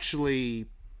I actually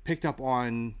picked up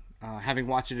on, having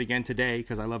watched it again today,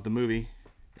 because I love the movie.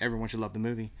 Everyone should love the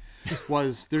movie.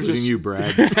 Was there's including you,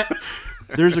 Brad.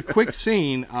 There's a quick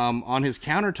scene on his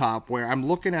countertop where I'm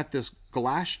looking at this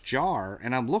glass jar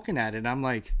and I'm looking at it and I'm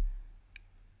like,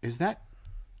 is that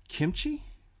kimchi?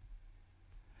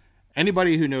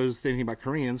 Anybody who knows anything about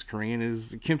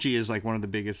kimchi is like one of the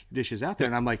biggest dishes out there,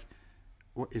 and I'm like,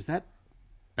 what, is that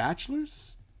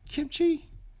bachelor's kimchi?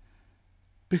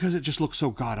 Because it just looks so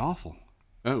god awful.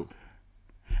 Oh.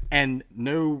 And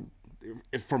no,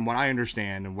 from what I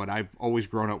understand and what I've always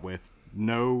grown up with,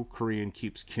 no Korean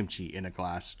keeps kimchi in a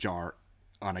glass jar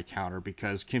on a counter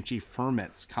because kimchi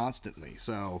ferments constantly.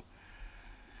 So,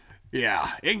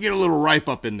 yeah, it can get a little ripe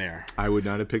up in there. I would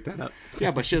not have picked that up.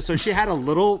 Yeah, but she had a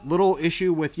little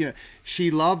issue with,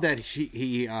 she loved that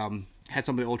he had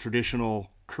some of the old traditional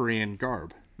Korean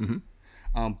garb.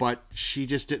 Mm-hmm. But she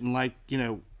just didn't like,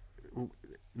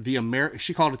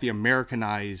 she called it the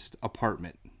Americanized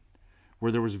apartment,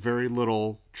 where there was very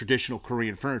little traditional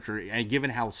Korean furniture. And given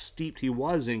how steeped he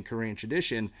was in Korean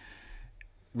tradition,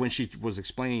 when she was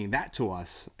explaining that to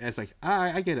us, it's like,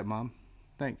 I get it, Mom.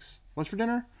 Thanks. What's for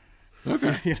dinner?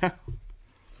 Okay.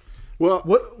 Well,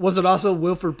 what was it? Also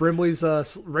Wilford Brimley's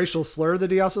racial slur that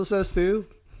he also says too.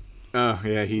 Oh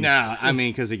yeah, he's. No, I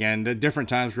mean, because again, the different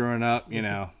times growing up,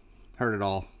 heard it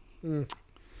all.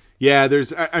 Yeah,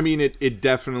 I mean, it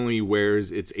definitely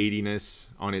wears its 80ness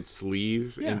on its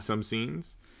sleeve in some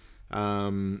scenes.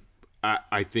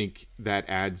 I think that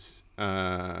adds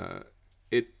to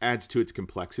its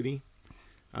complexity.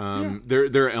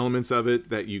 There are elements of it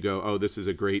that you go, oh, this is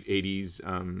a great 80s.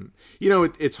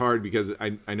 It's hard because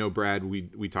I know, Brad,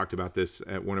 we talked about this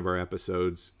at one of our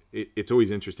episodes. It's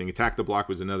always interesting. Attack the Block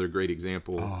was another great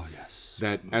example. Oh, yes.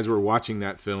 That as we're watching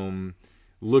that film,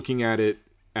 looking at it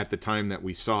at the time that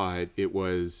we saw it, it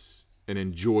was an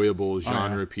enjoyable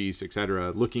genre piece,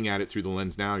 etc. Looking at it through the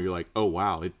lens now, you're like, oh,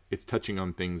 wow, it's touching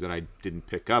on things that I didn't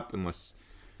pick up unless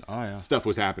stuff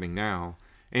was happening now.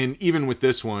 And even with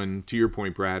this one, to your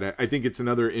point, Brad, I think it's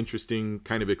another interesting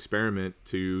kind of experiment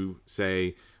to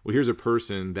say, well, here's a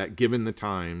person that, given the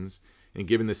times and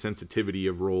given the sensitivity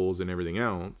of roles and everything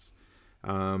else,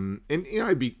 I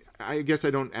guess I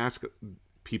don't ask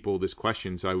people this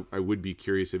question, so I would be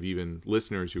curious of even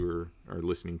listeners who are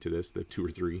listening to this, the 2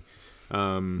 or 3,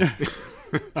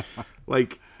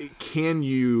 like, can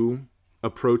you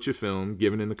approach a film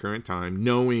given in the current time,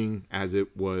 knowing as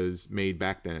it was made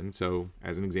back then? So,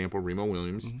 as an example, Remo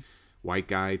Williams, white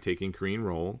guy taking Korean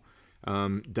role.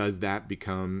 Does that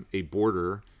become a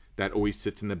border that always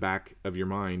sits in the back of your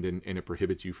mind and it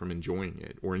prohibits you from enjoying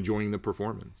it or enjoying the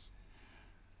performance?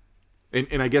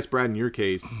 And I guess, Brad, in your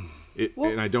case,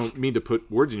 and I don't mean to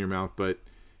put words in your mouth, but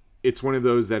it's one of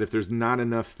those that if there's not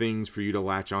enough things for you to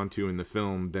latch onto in the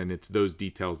film, then it's those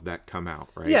details that come out,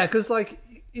 right? Yeah, because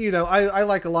I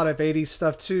like a lot of 80s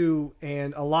stuff too,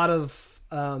 and a lot of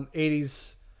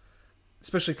 80s,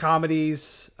 especially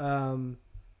comedies,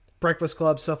 Breakfast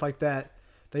Club, stuff like that.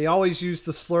 They always use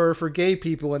the slur for gay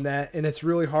people in that, and it's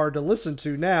really hard to listen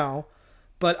to now.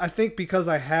 But I think because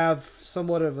I have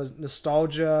somewhat of a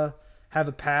nostalgia, have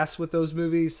a pass with those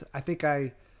movies, I think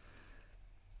I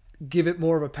give it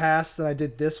more of a pass than I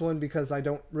did this one because I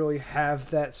don't really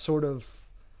have that sort of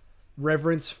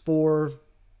reverence for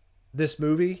this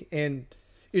movie. And,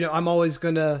 I'm always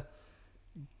going to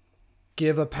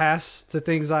give a pass to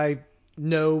things I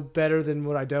know better than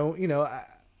what I don't.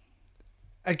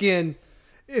 Again,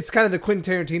 it's kind of the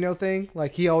Quentin Tarantino thing.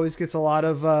 Like, he always gets a lot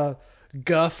of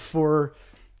guff for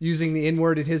using the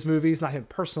N-word in his movies. Not him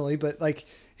personally, but like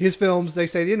his films, they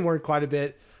say the N-word quite a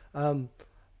bit.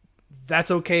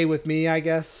 That's okay with me, I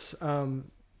guess.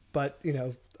 But,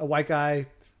 a white guy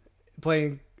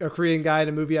playing a Korean guy in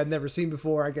a movie I'd never seen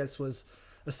before, I guess was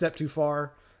a step too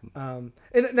far. And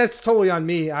that's totally on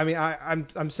me. I mean,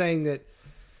 I'm saying that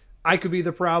I could be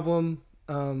the problem.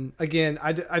 Again,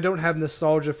 I don't have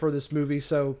nostalgia for this movie,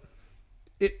 so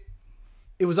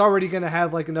it was already going to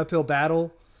have like an uphill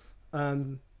battle,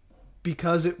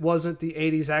 because it wasn't the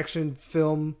 80s action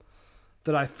film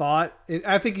that I thought. And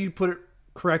I think you put it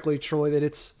correctly, Troy, that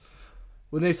it's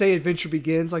when they say adventure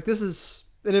begins, like this is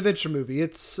an adventure movie.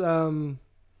 It's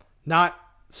not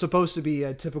supposed to be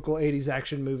a typical 80s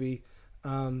action movie.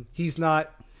 He's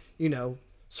not,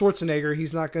 Schwarzenegger.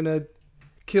 He's not going to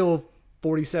kill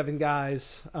 47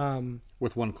 guys.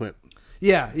 With one clip.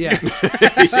 Yeah.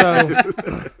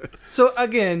 So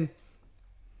again,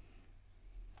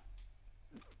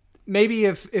 maybe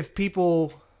if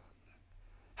people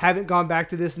haven't gone back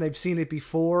to this and they've seen it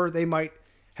before, they might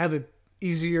have an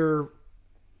easier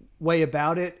way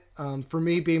about it. For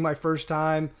me, being my first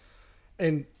time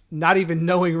and not even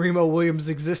knowing Remo Williams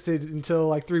existed until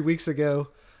like 3 weeks ago,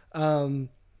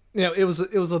 it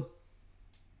was a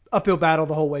uphill battle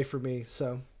the whole way for me.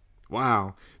 So.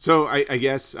 Wow. So I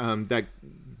guess that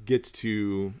gets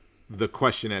to the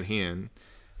question at hand,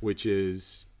 which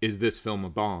is this film a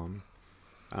bomb?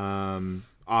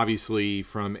 Obviously,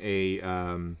 from a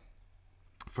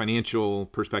financial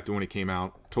perspective, when it came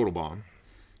out, total bomb.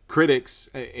 Critics,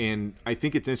 and I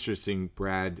think it's interesting,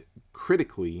 Brad,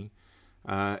 critically,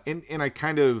 and I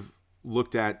kind of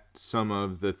looked at some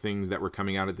of the things that were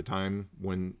coming out at the time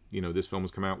when this film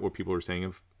was coming out, what people were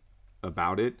saying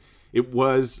about it. It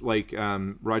was like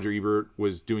Roger Ebert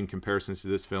was doing comparisons to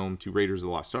this film to Raiders of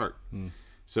the Lost Ark.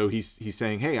 So he's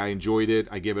saying, hey, I enjoyed it.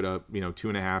 I give it a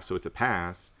 2.5, so it's a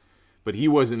pass. But he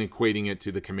wasn't equating it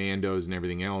to the Commandos and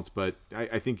everything else. But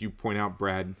I think you point out,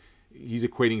 Brad, he's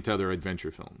equating it to other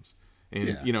adventure films.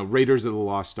 And Raiders of the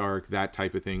Lost Ark, that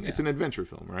type of thing. Yeah. It's an adventure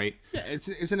film, right? Yeah,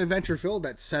 it's an adventure film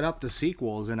that set up the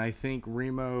sequels, and I think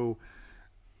Remo,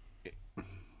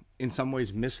 in some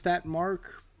ways, missed that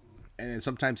mark, and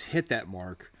sometimes hit that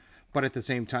mark. But at the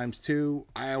same time, too,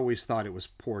 I always thought it was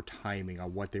poor timing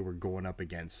on what they were going up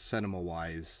against,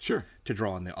 cinema-wise. Sure. To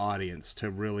draw in the audience, to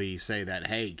really say that,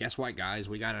 hey, guess what, guys?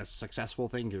 We got a successful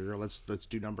thing here. Let's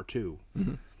do number 2.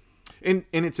 Mm-hmm. And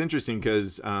it's interesting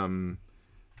because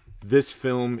this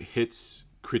film hits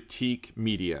critique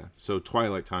media. So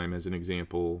Twilight Time, as an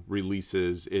example,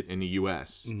 releases it in the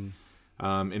U.S.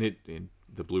 Mm-hmm. And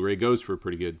the Blu-ray goes for a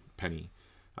pretty good penny.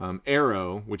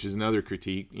 Arrow, which is another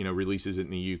critique, releases it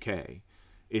in the UK.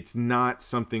 It's not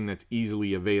something that's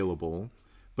easily available,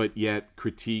 but yet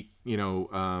critique,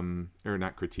 or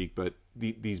not critique, but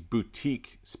these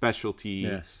boutique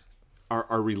specialty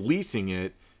are releasing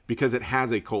it because it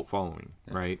has a cult following,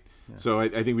 right? Yeah. So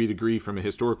I think we'd agree from a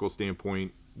historical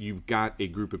standpoint, you've got a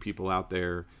group of people out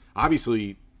there.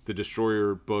 Obviously, the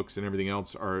Destroyer books and everything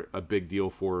else are a big deal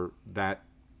for that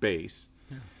base.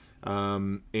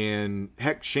 And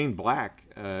heck, Shane Black,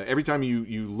 every time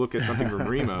you look at something from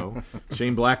Remo,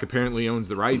 Shane Black apparently owns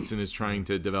the rights and is trying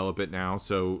to develop it now.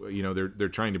 So, they're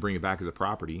trying to bring it back as a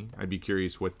property. I'd be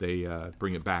curious what they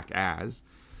bring it back as.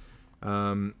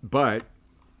 But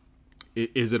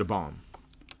is it a bomb?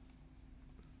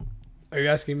 Are you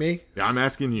asking me? Yeah, I'm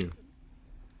asking you.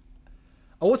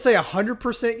 I would say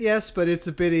 100% yes, but it's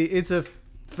a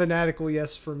fanatical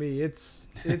yes for me.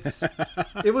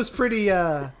 It was pretty,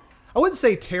 I wouldn't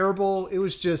say terrible. It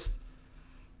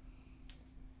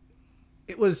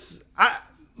was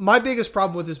my biggest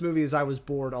problem with this movie is I was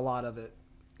bored a lot of it.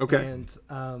 Okay.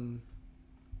 And,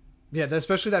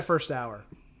 especially that first hour.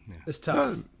 Yeah. It's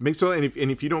tough. Makes so, and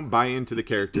if you don't buy into the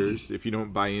characters, if you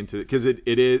don't buy into it, because it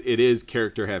is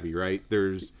character heavy, right?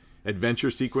 There's adventure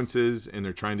sequences, and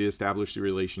they're trying to establish the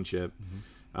relationship.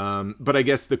 Mm-hmm. But I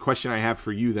guess the question I have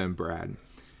for you then, Brad,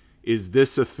 is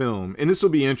this a film? And this will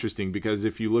be interesting because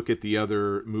if you look at the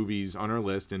other movies on our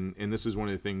list, and this is one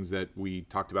of the things that we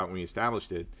talked about when we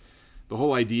established it, the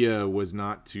whole idea was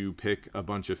not to pick a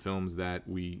bunch of films that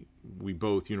we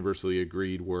both universally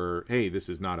agreed were, hey, this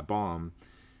is not a bomb.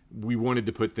 We wanted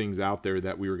to put things out there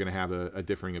that we were going to have a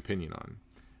differing opinion on.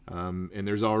 And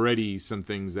there's already some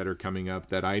things that are coming up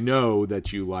that I know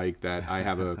that you like that I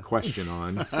have a question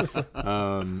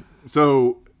on.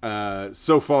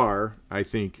 So far, I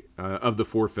think of the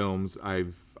 4 films,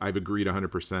 I've agreed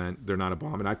 100%. They're not a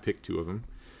bomb, and I picked 2 of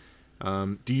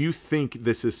them. Do you think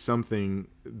this is something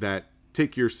that,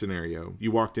 take your scenario,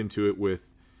 you walked into it with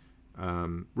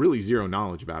really zero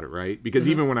knowledge about it, right? Because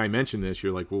even when I mentioned this,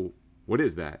 you're like, well, what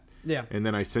is that? Yeah. And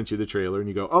then I sent you the trailer, and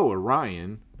you go, oh,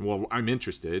 Orion. Well, I'm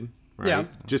interested, right? Yeah.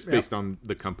 Just based on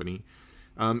the company.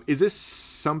 Is this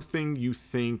something you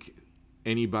think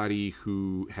anybody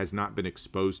who has not been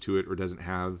exposed to it or doesn't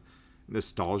have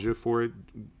nostalgia for it,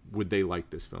 would they like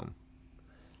this film?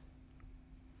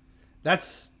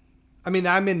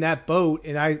 I'm in that boat,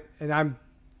 and I'm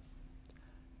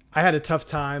I had a tough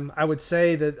time. I would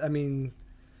say that, I mean,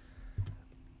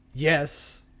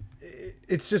 yes,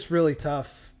 it's just really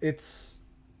tough. It's,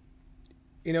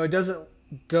 it doesn't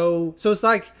go, so it's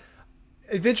like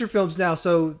adventure films now.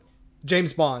 So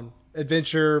James Bond,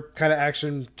 adventure kind of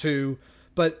action too,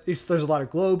 but there's a lot of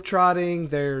globe trotting.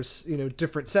 There's,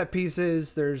 different set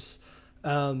pieces. There's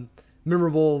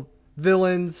memorable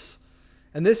villains.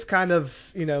 And this kind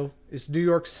of, is New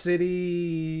York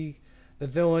City. The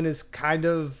villain is kind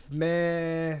of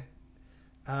meh.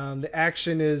 The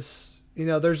action is,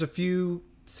 there's a few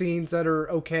scenes that are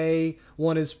okay.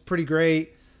 One is pretty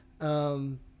great.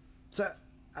 So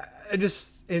I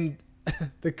just, in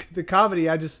the comedy,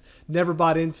 I just never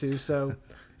bought into. So,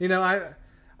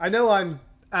 I know I'm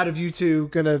out of you two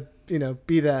gonna,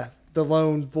 be the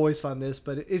lone voice on this,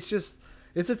 but it's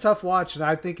a tough watch, and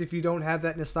I think if you don't have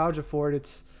that nostalgia for it,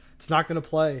 it's not gonna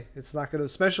play. It's not gonna,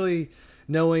 especially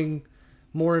knowing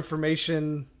more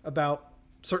information about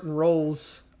certain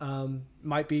roles,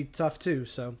 might be tough too.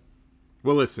 So.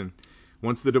 Well, listen.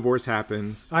 Once the divorce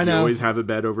happens, I know. You always have a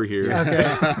bed over here.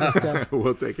 Okay.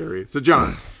 We'll take care of you. So,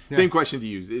 John, same question to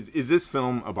you. Is this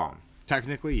film a bomb?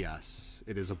 Technically, yes,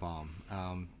 it is a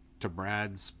bomb. To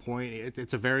Brad's point,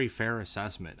 it's a very fair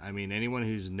assessment. I mean, anyone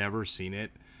who's never seen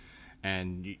it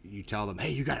and you tell them,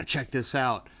 hey, you got to check this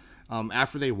out,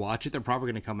 after they watch it, they're probably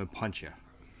going to come and punch you.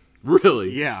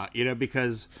 Really? Yeah,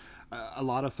 because a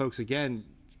lot of folks, again,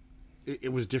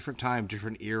 it was different time,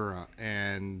 different era,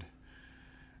 and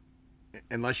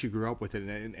unless you grew up with it,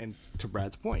 and to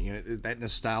Brad's point, that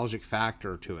nostalgic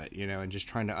factor to it, and just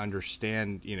trying to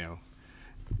understand,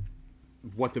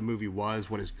 what the movie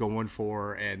was, what it's going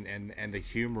for, and the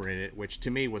humor in it, which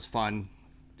to me was fun,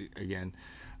 again,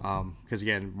 because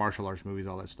again, martial arts movies,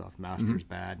 all that stuff, Master's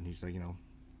bad, and he's like,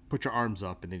 put your arms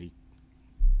up, and then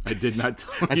I did not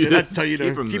tell I you did not tell you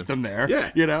to keep them there.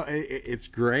 Yeah. It's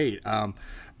great.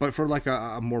 But for like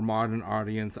a more modern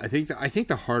audience, I think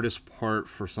the hardest part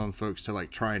for some folks to like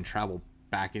try and travel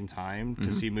back in time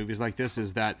to see movies like this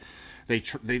is that they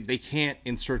can't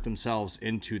insert themselves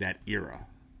into that era.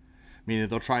 I mean,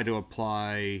 they'll try to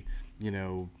apply,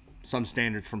 some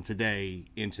standards from today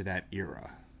into that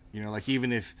era. Like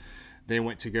even if they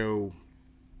went to go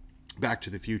Back to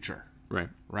the Future.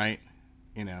 Right?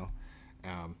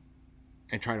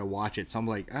 And try to watch it. So I'm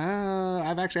like,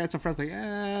 I've actually had some friends like,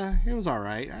 it was all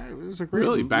right. It was a great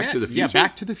Really? movie. Back to the Future? Yeah,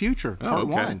 Back to the Future, Oh, part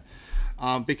okay.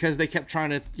 one. Because they kept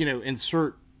trying to,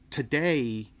 insert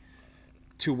today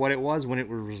to what it was when it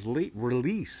was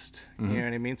released. Mm-hmm. You know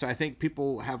what I mean? So I think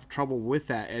people have trouble with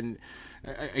that. And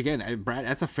again, Brad,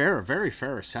 that's a very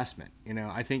fair assessment.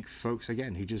 I think folks,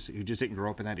 again, who just didn't grow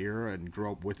up in that era and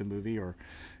grew up with the movie, or,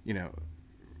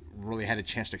 really had a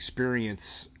chance to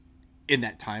experience in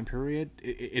that time period,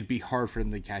 it'd be hard for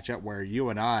them to catch up. Where you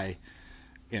and I,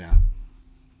 you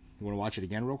want to watch it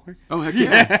again real quick? Oh, heck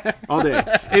yeah. All day.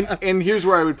 And here's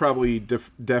where I would probably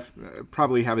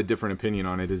probably have a different opinion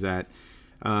on it, is that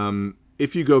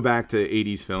if you go back to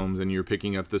 80s films and you're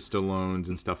picking up the Stallones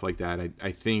and stuff like that,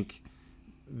 I think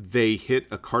they hit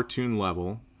a cartoon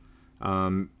level,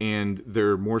 and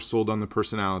they're more sold on the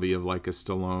personality of like a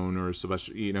Stallone or a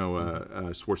Sylvester,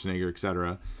 a Schwarzenegger,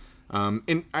 etc.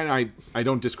 And I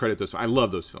don't discredit those. I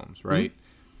love those films, right?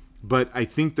 Mm-hmm. But I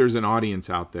think there's an audience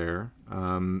out there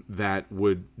that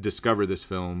would discover this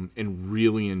film and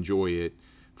really enjoy it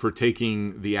for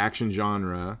taking the action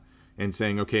genre and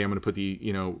saying, okay, I'm going to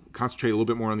put concentrate a little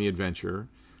bit more on the adventure,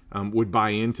 would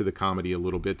buy into the comedy a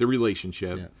little bit, the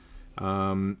relationship.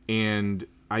 Yeah. And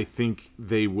I think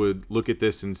they would look at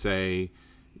this and say,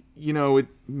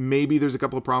 maybe there's a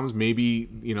couple of problems. Maybe,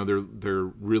 they're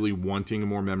really wanting a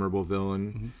more memorable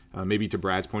villain. Mm-hmm. Maybe to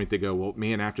Brad's point, they go, well,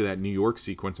 man, after that New York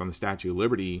sequence on the Statue of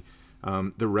Liberty,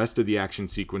 the rest of the action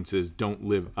sequences don't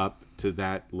live up to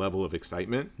that level of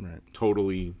excitement. Right.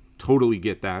 Totally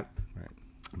get that. Right.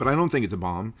 But I don't think it's a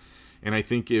bomb. And I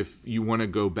think if you want to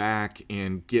go back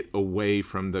and get away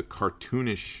from the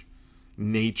cartoonish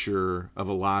nature of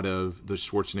a lot of the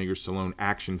Schwarzenegger Stallone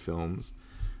action films,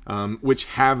 which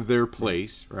have their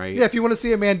place, right? Yeah, if you want to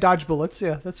see a man dodge bullets,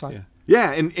 yeah, that's fine.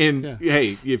 Yeah, and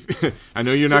hey, if I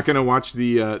know you're not going to watch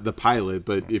the pilot,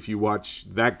 but if you watch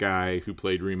that guy who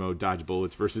played Remo dodge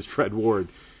bullets versus Fred Ward,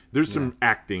 there's some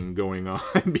acting going on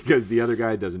because the other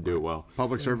guy doesn't do it well.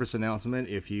 Public service announcement: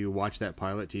 if you watch that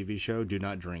pilot TV show, do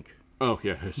not drink. Oh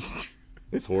yeah,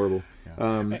 it's horrible.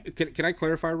 Yeah. Can I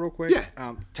clarify real quick?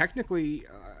 Yeah. Technically,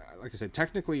 like I said,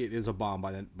 technically it is a bomb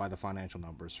by the financial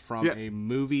numbers. From a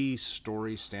movie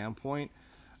story standpoint,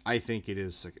 I think it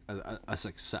is a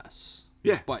success.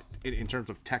 Yeah. But in terms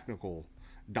of technical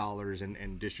dollars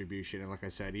and distribution. And like I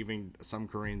said, even some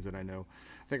Koreans that I know,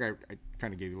 I think I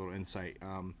kind of gave you a little insight.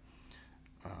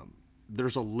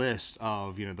 There's a list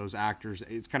of those actors.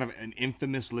 It's kind of an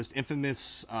infamous list,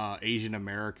 Asian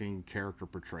American character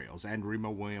portrayals, and Remo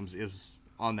Williams is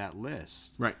on that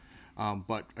list. Right.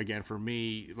 But again, for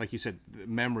me, like you said, the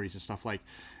memories and stuff like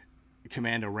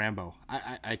Commando, Rambo.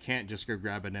 I can't just go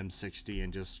grab an M60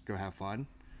 and just go have fun.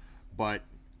 But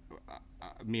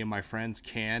me and my friends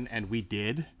can, and we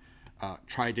did.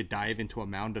 Tried to dive into a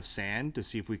mound of sand to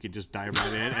see if we could just dive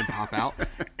right in and pop out.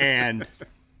 And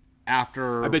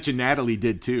after I bet you Natalie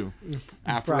did too.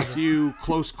 After a few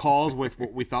close calls with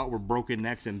what we thought were broken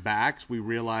necks and backs, we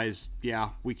realized,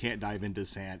 we can't dive into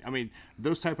sand. I mean,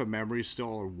 those type of memories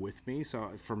still are with me.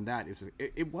 So from that,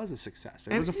 it was a success.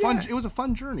 It was a fun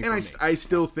journey. And for me. I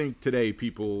still think today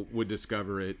people would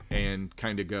discover it and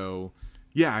kind of go,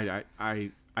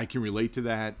 I can relate to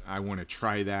that. I want to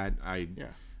try that.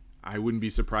 I wouldn't be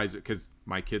surprised because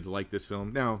my kids like this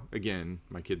film. Now, again,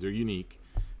 my kids are unique.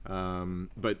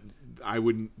 But I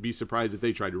wouldn't be surprised if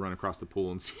they tried to run across the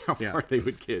pool and see how far they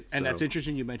would get. And that's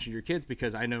interesting you mentioned your kids,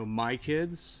 because I know my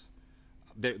kids,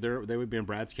 they would be in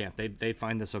Brad's camp. They'd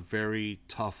find this a very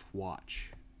tough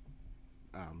watch.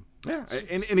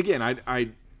 And again,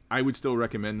 I would still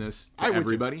recommend this to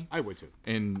everybody. I would too.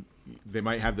 And they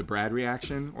might have the Brad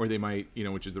reaction, or they might,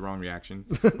 which is the wrong reaction,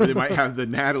 or they might have the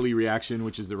Natalie reaction,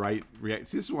 which is the right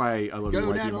reaction. This is why I love your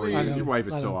wife. Natalie. Your wife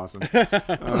is so awesome.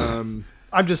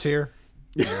 I'm just here.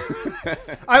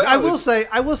 I will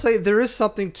say there is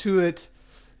something to it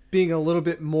being a little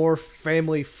bit more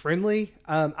family friendly.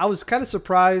 I was kind of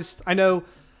surprised. I know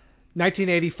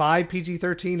 1985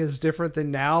 PG-13 is different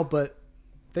than now, but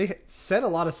they said a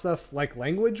lot of stuff like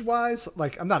language wise.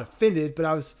 Like, I'm not offended, but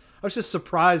I was just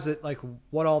surprised at like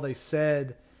what all they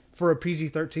said for a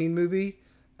PG-13 movie.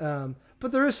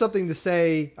 But there is something to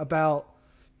say about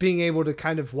being able to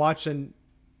kind of watch an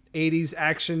 80s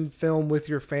action film with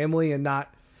your family and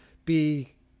not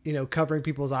be, covering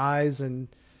people's eyes and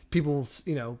people's,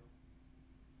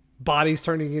 bodies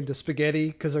turning into spaghetti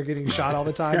because they're getting shot all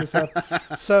the time and stuff.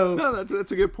 So no,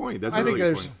 that's a good point. That's I think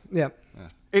really good point. Yeah.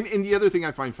 And the other thing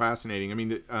I find fascinating, I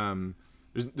mean,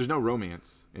 there's no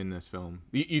romance in this film.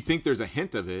 You think there's a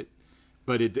hint of it,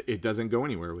 but it doesn't go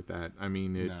anywhere with that. I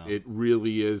mean, it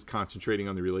really is concentrating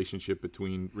on the relationship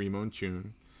between Remo and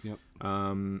Chun. Yep.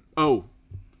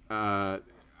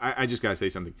 I just gotta say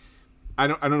something. I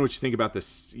don't know what you think about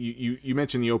this. You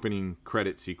mentioned the opening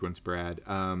credit sequence, Brad.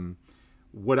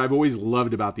 What I've always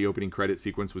loved about the opening credit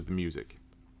sequence was the music.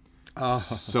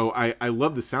 So I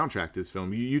love the soundtrack to this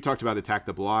film. You talked about Attack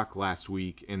the Block last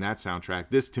week in that soundtrack.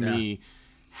 This to me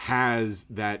has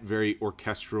that very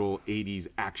orchestral 80s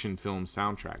action film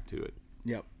soundtrack to it.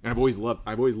 Yep. And I've always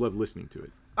loved listening to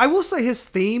it. I will say his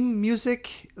theme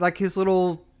music, like his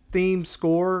little theme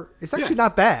score, it's actually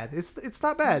not bad. It's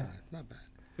not bad. It's not bad.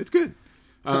 It's good.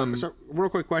 So real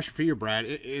quick question for you, Brad.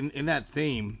 In that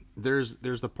theme, there's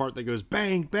the part that goes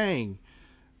bang bang.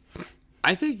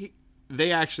 I think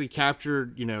they actually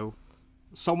captured,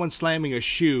 someone slamming a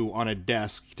shoe on a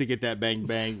desk to get that bang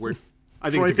bang. Where I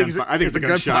think it's a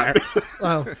gunshot.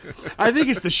 Oh. I think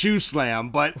it's the shoe slam,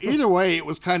 but either way, it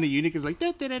was kind of unique. It's like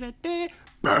da, da, da, da, da,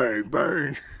 bang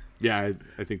bang. Yeah,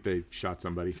 I think they shot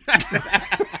somebody.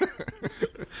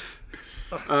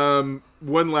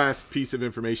 One last piece of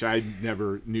information. I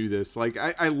never knew this. Like,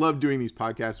 I love doing these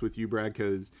podcasts with you, Brad,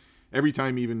 because every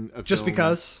time even a Just film,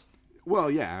 because?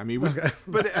 Well, yeah. I mean,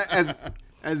 but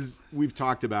as we've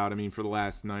talked about, I mean, for the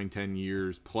last 9-10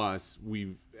 years plus,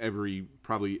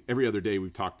 probably every other day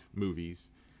we've talked movies.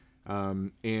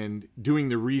 And doing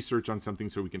the research on something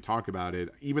so we can talk about it,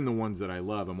 even the ones that I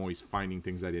love, I'm always finding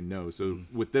things I didn't know. So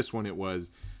with this one, it was,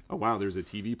 oh wow, there's a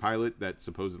TV pilot that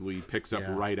supposedly picks up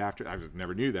right after. I just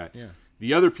never knew that. Yeah.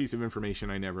 The other piece of information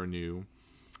I never knew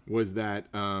was that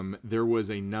there was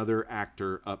another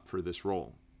actor up for this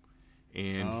role.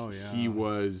 And he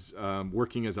was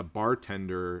working as a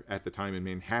bartender at the time in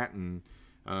Manhattan.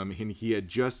 And he had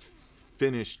just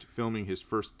finished filming his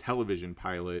first television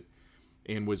pilot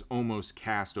and was almost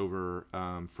cast over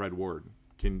Fred Ward.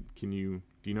 Do you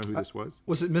know who this was?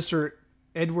 Was it Mr.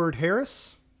 Edward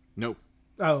Harris? Nope.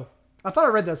 Oh, I thought I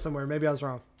read that somewhere. Maybe I was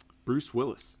wrong. Bruce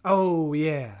Willis. Oh,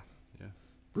 yeah.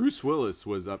 Bruce Willis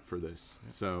was up for this.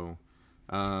 So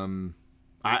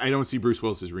I don't see Bruce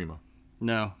Willis as Remo.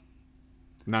 No.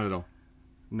 Not at all.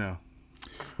 No.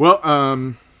 Well,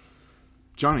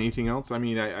 John, anything else? I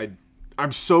mean,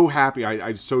 I'm so happy.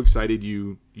 I'm so excited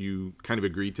you kind of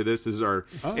agreed to this. This is our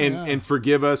and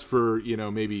forgive us for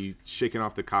maybe shaking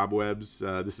off the cobwebs.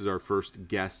 This is our first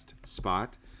guest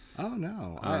spot. Oh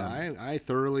no, I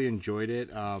thoroughly enjoyed it.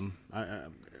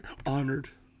 Honored.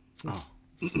 Oh,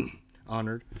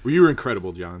 Honored. well, you were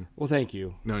incredible, John. Well, thank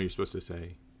you. No, you're supposed to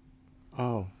say.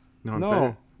 Oh No, I'm no,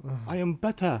 better. I am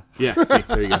better. Yeah, see,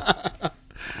 there you go.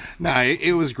 No,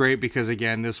 it was great because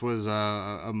again, this was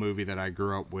a movie that I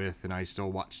grew up with and I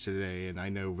still watch today, and I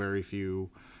know very few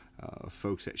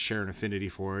folks that share an affinity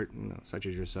for it, such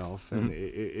as yourself. And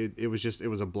it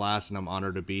was a blast, and I'm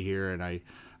honored to be here. And I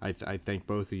thank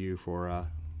both of you for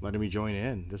letting me join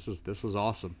in. This was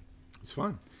awesome. It's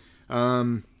fun.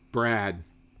 Brad,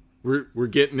 we're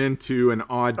getting into an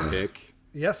odd pick.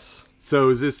 Yes. So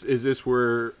is this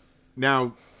where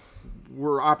now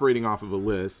we're operating off of a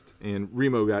list, and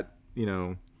Remo got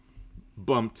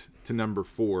bumped to number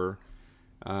 4.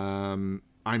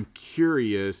 I'm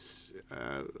curious.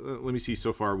 Let me see.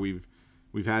 So far, we've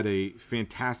had a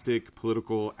fantastic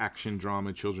political action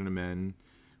drama, Children of Men.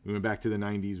 We went back to the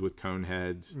 90s with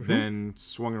Coneheads, then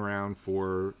swung around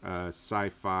for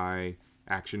sci-fi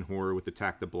action horror with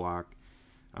Attack the Block,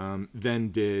 then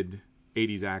did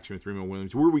 80s action with Remo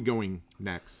Williams. Where are we going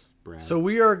next, Brad? So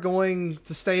we are going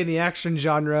to stay in the action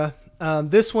genre.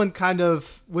 This one kind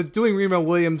of, with doing Remo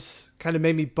Williams, kind of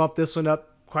made me bump this one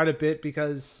up quite a bit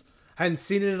because I hadn't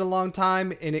seen it in a long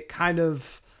time, and it kind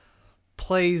of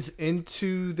plays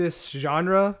into this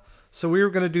genre. So we were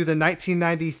going to do the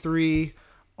 1993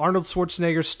 Arnold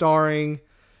Schwarzenegger starring,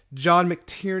 John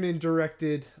McTiernan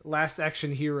directed Last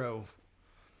Action Hero.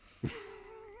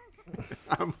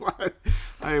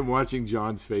 I am watching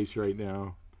John's face right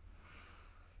now.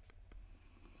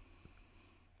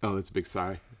 Oh, that's a big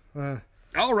sigh.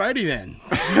 Alrighty then.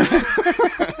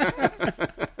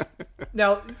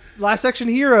 Now, Last Action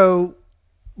Hero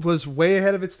was way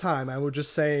ahead of its time. I would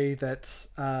just say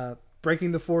that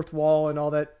breaking the fourth wall and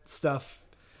all that stuff,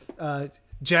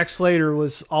 Jack Slater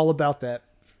was all about that.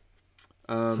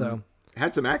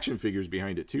 Had some action figures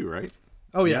behind it too, right?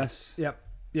 Oh, yeah. Yes.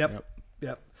 Yep.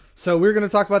 So we're going to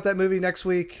talk about that movie next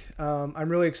week. I'm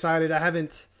really excited. I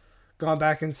haven't gone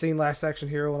back and seen Last Action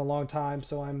Hero in a long time,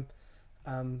 so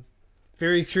I'm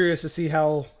very curious to see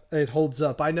how it holds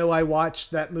up. I know I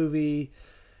watched that movie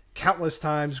countless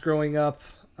times growing up.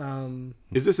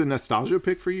 Is this a nostalgia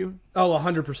pick for you? Oh,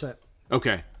 100%.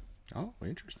 Okay. Oh,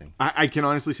 interesting. I can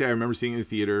honestly say I remember seeing it in the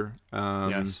theater.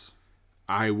 Yes.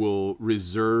 I will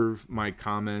reserve my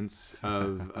comments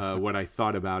of what I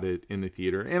thought about it in the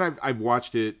theater. And I've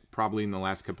watched it probably in the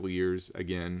last couple of years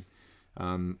again,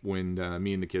 when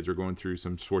me and the kids were going through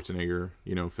some Schwarzenegger,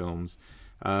 films.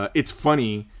 It's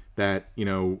funny that,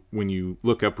 when you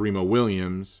look up Remo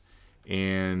Williams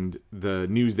and the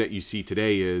news that you see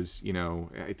today is,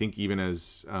 I think even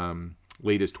as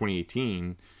late as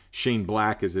 2018, Shane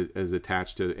Black is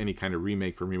attached to any kind of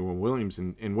remake for Remo Williams.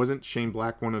 And wasn't Shane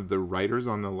Black one of the writers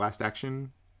on the Last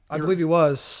Action? I believe he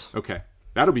was. Okay.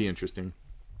 That'll be interesting.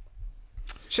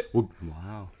 Well,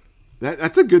 Wow.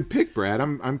 that's a good pick, Brad.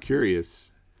 I'm curious.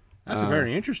 That's a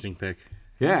very interesting pick.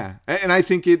 Yeah, and I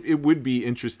think it would be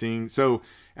interesting. So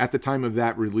at the time of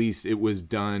that release, it was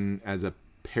done as a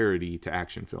parody to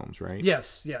action films, right?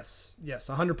 Yes,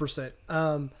 100%.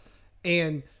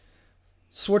 And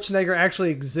Schwarzenegger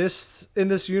actually exists in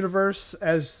this universe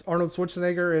as Arnold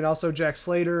Schwarzenegger and also Jack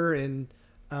Slater, and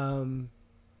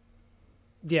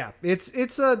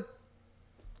it's a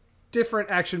different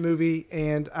action movie,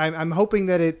 and I'm hoping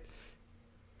that it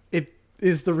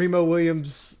is the Remo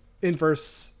Williams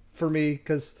inverse for me,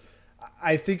 because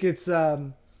I think it's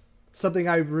something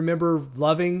I remember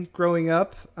loving growing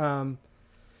up.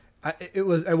 It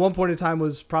was at one point in time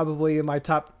was probably in my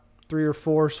top 3 or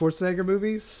 4 Schwarzenegger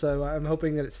movies, so I'm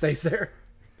hoping that it stays there.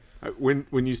 When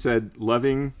you said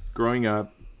loving growing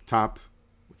up, top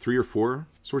 3 or 4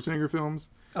 Schwarzenegger films?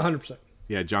 100%.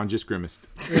 Yeah, John just grimaced.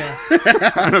 Yeah.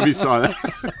 I don't know if you saw that.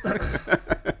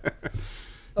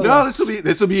 No, this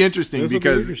will be interesting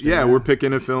because we're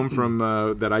picking a film from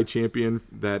that I champion,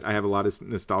 that I have a lot of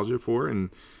nostalgia for, and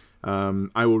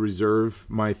I will reserve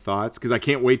my thoughts because I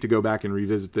can't wait to go back and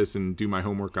revisit this and do my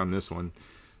homework on this one.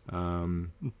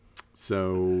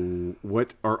 So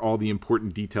what are all the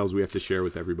important details we have to share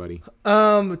with everybody?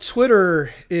 Twitter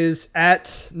is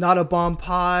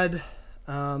 @notabombpod.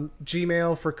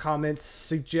 Gmail for comments,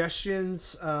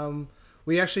 suggestions.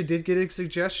 We actually did get a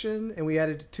suggestion and we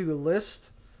added it to the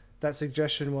list. That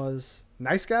suggestion was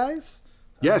Nice Guys.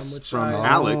 Yes, from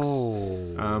Alex.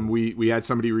 Oh. We had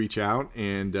somebody reach out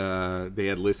and they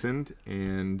had listened,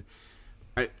 and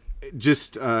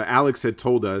Alex had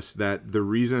told us that the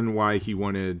reason why he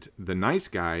wanted The Nice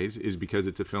Guys is because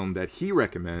it's a film that he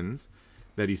recommends,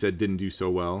 that he said didn't do so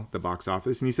well at the box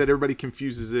office, and he said everybody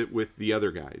confuses it with The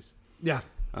Other Guys. Yeah.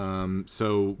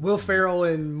 So Will Ferrell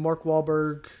and Mark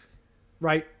Wahlberg,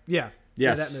 right? Yeah.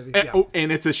 Yes. Yeah, that movie. and, Yeah.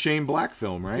 and it's a Shane Black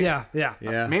film, right? Yeah.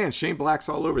 Yeah. Man, Shane Black's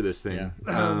all over this thing.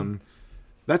 Yeah.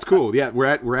 That's cool. Yeah,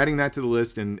 we're adding that to the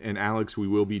list, and Alex, we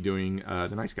will be doing The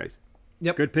Nice Guys.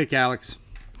 Yep. Good pick, Alex.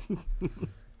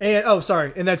 And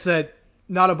sorry, and that's at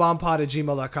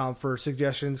notabombpod@gmail.com for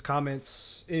suggestions,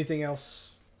 comments, anything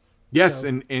else. Yes, So-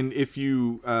 and if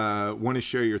you want to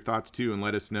share your thoughts too and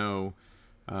let us know.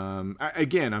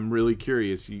 Again, I'm really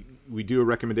curious. We do a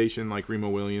recommendation like Remo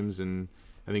Williams, and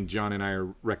I think John and I are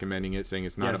recommending it, saying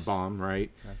it's not Yes. a bomb,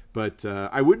 right? Okay. But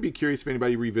I would be curious if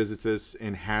anybody revisits this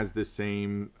and has the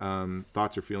same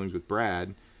thoughts or feelings with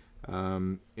Brad,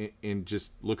 and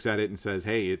just looks at it and says,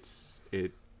 "Hey,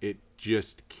 it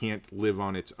just can't live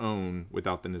on its own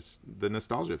without the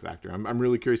nostalgia factor." I'm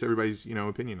really curious everybody's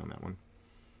opinion on that one.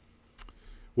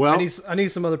 Well, I need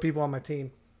some other people on my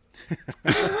team.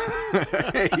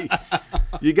 hey,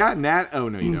 you got Nat? Oh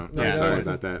no, you don't. No, I'm I sorry don't.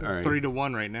 about that. All right.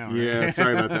 3-1 right now. Right? Yeah,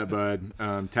 sorry about that,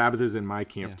 bud. Tabitha's in my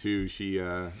camp Yeah. too. She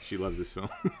loves this film.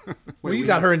 Well, you we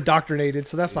got have- her indoctrinated,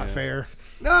 so that's not Yeah. fair.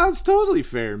 No, it's totally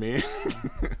fair, man.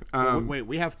 Wait,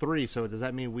 we have 3, so does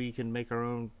that mean we can make our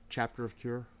own chapter of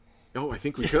Cure? Oh, I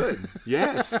think we could.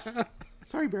 Yes.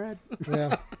 Sorry, Brad.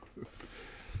 Yeah.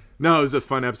 No, it was a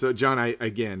fun episode, John. I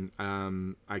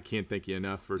can't thank you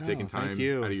enough for taking thank time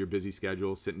you. out of your busy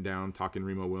schedule, sitting down, talking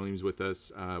Remo Williams with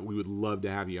us. We would love to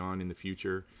have you on in the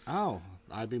future. Oh,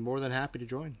 I'd be more than happy to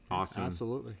join. Awesome.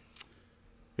 Absolutely.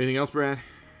 Anything else, Brad?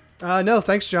 No,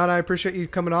 thanks, John. I appreciate you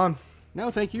coming on.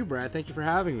 No, thank you, Brad. Thank you for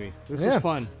having me. This Yeah. is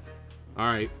fun. All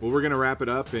right. Well, we're going to wrap it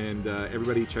up, and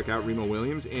everybody check out Remo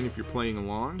Williams. And if you're playing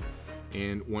along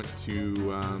and want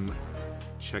to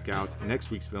check out next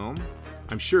week's film,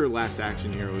 I'm sure Last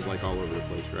Action Hero is like all over the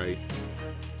place, right?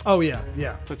 Oh yeah,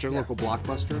 yeah. Such a Yeah. local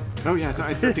blockbuster. Oh, yeah.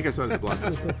 I think I saw it at the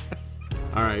Blockbuster.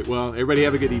 All right. Well, everybody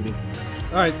have a good evening.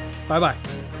 All right. Bye bye.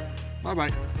 Bye-bye.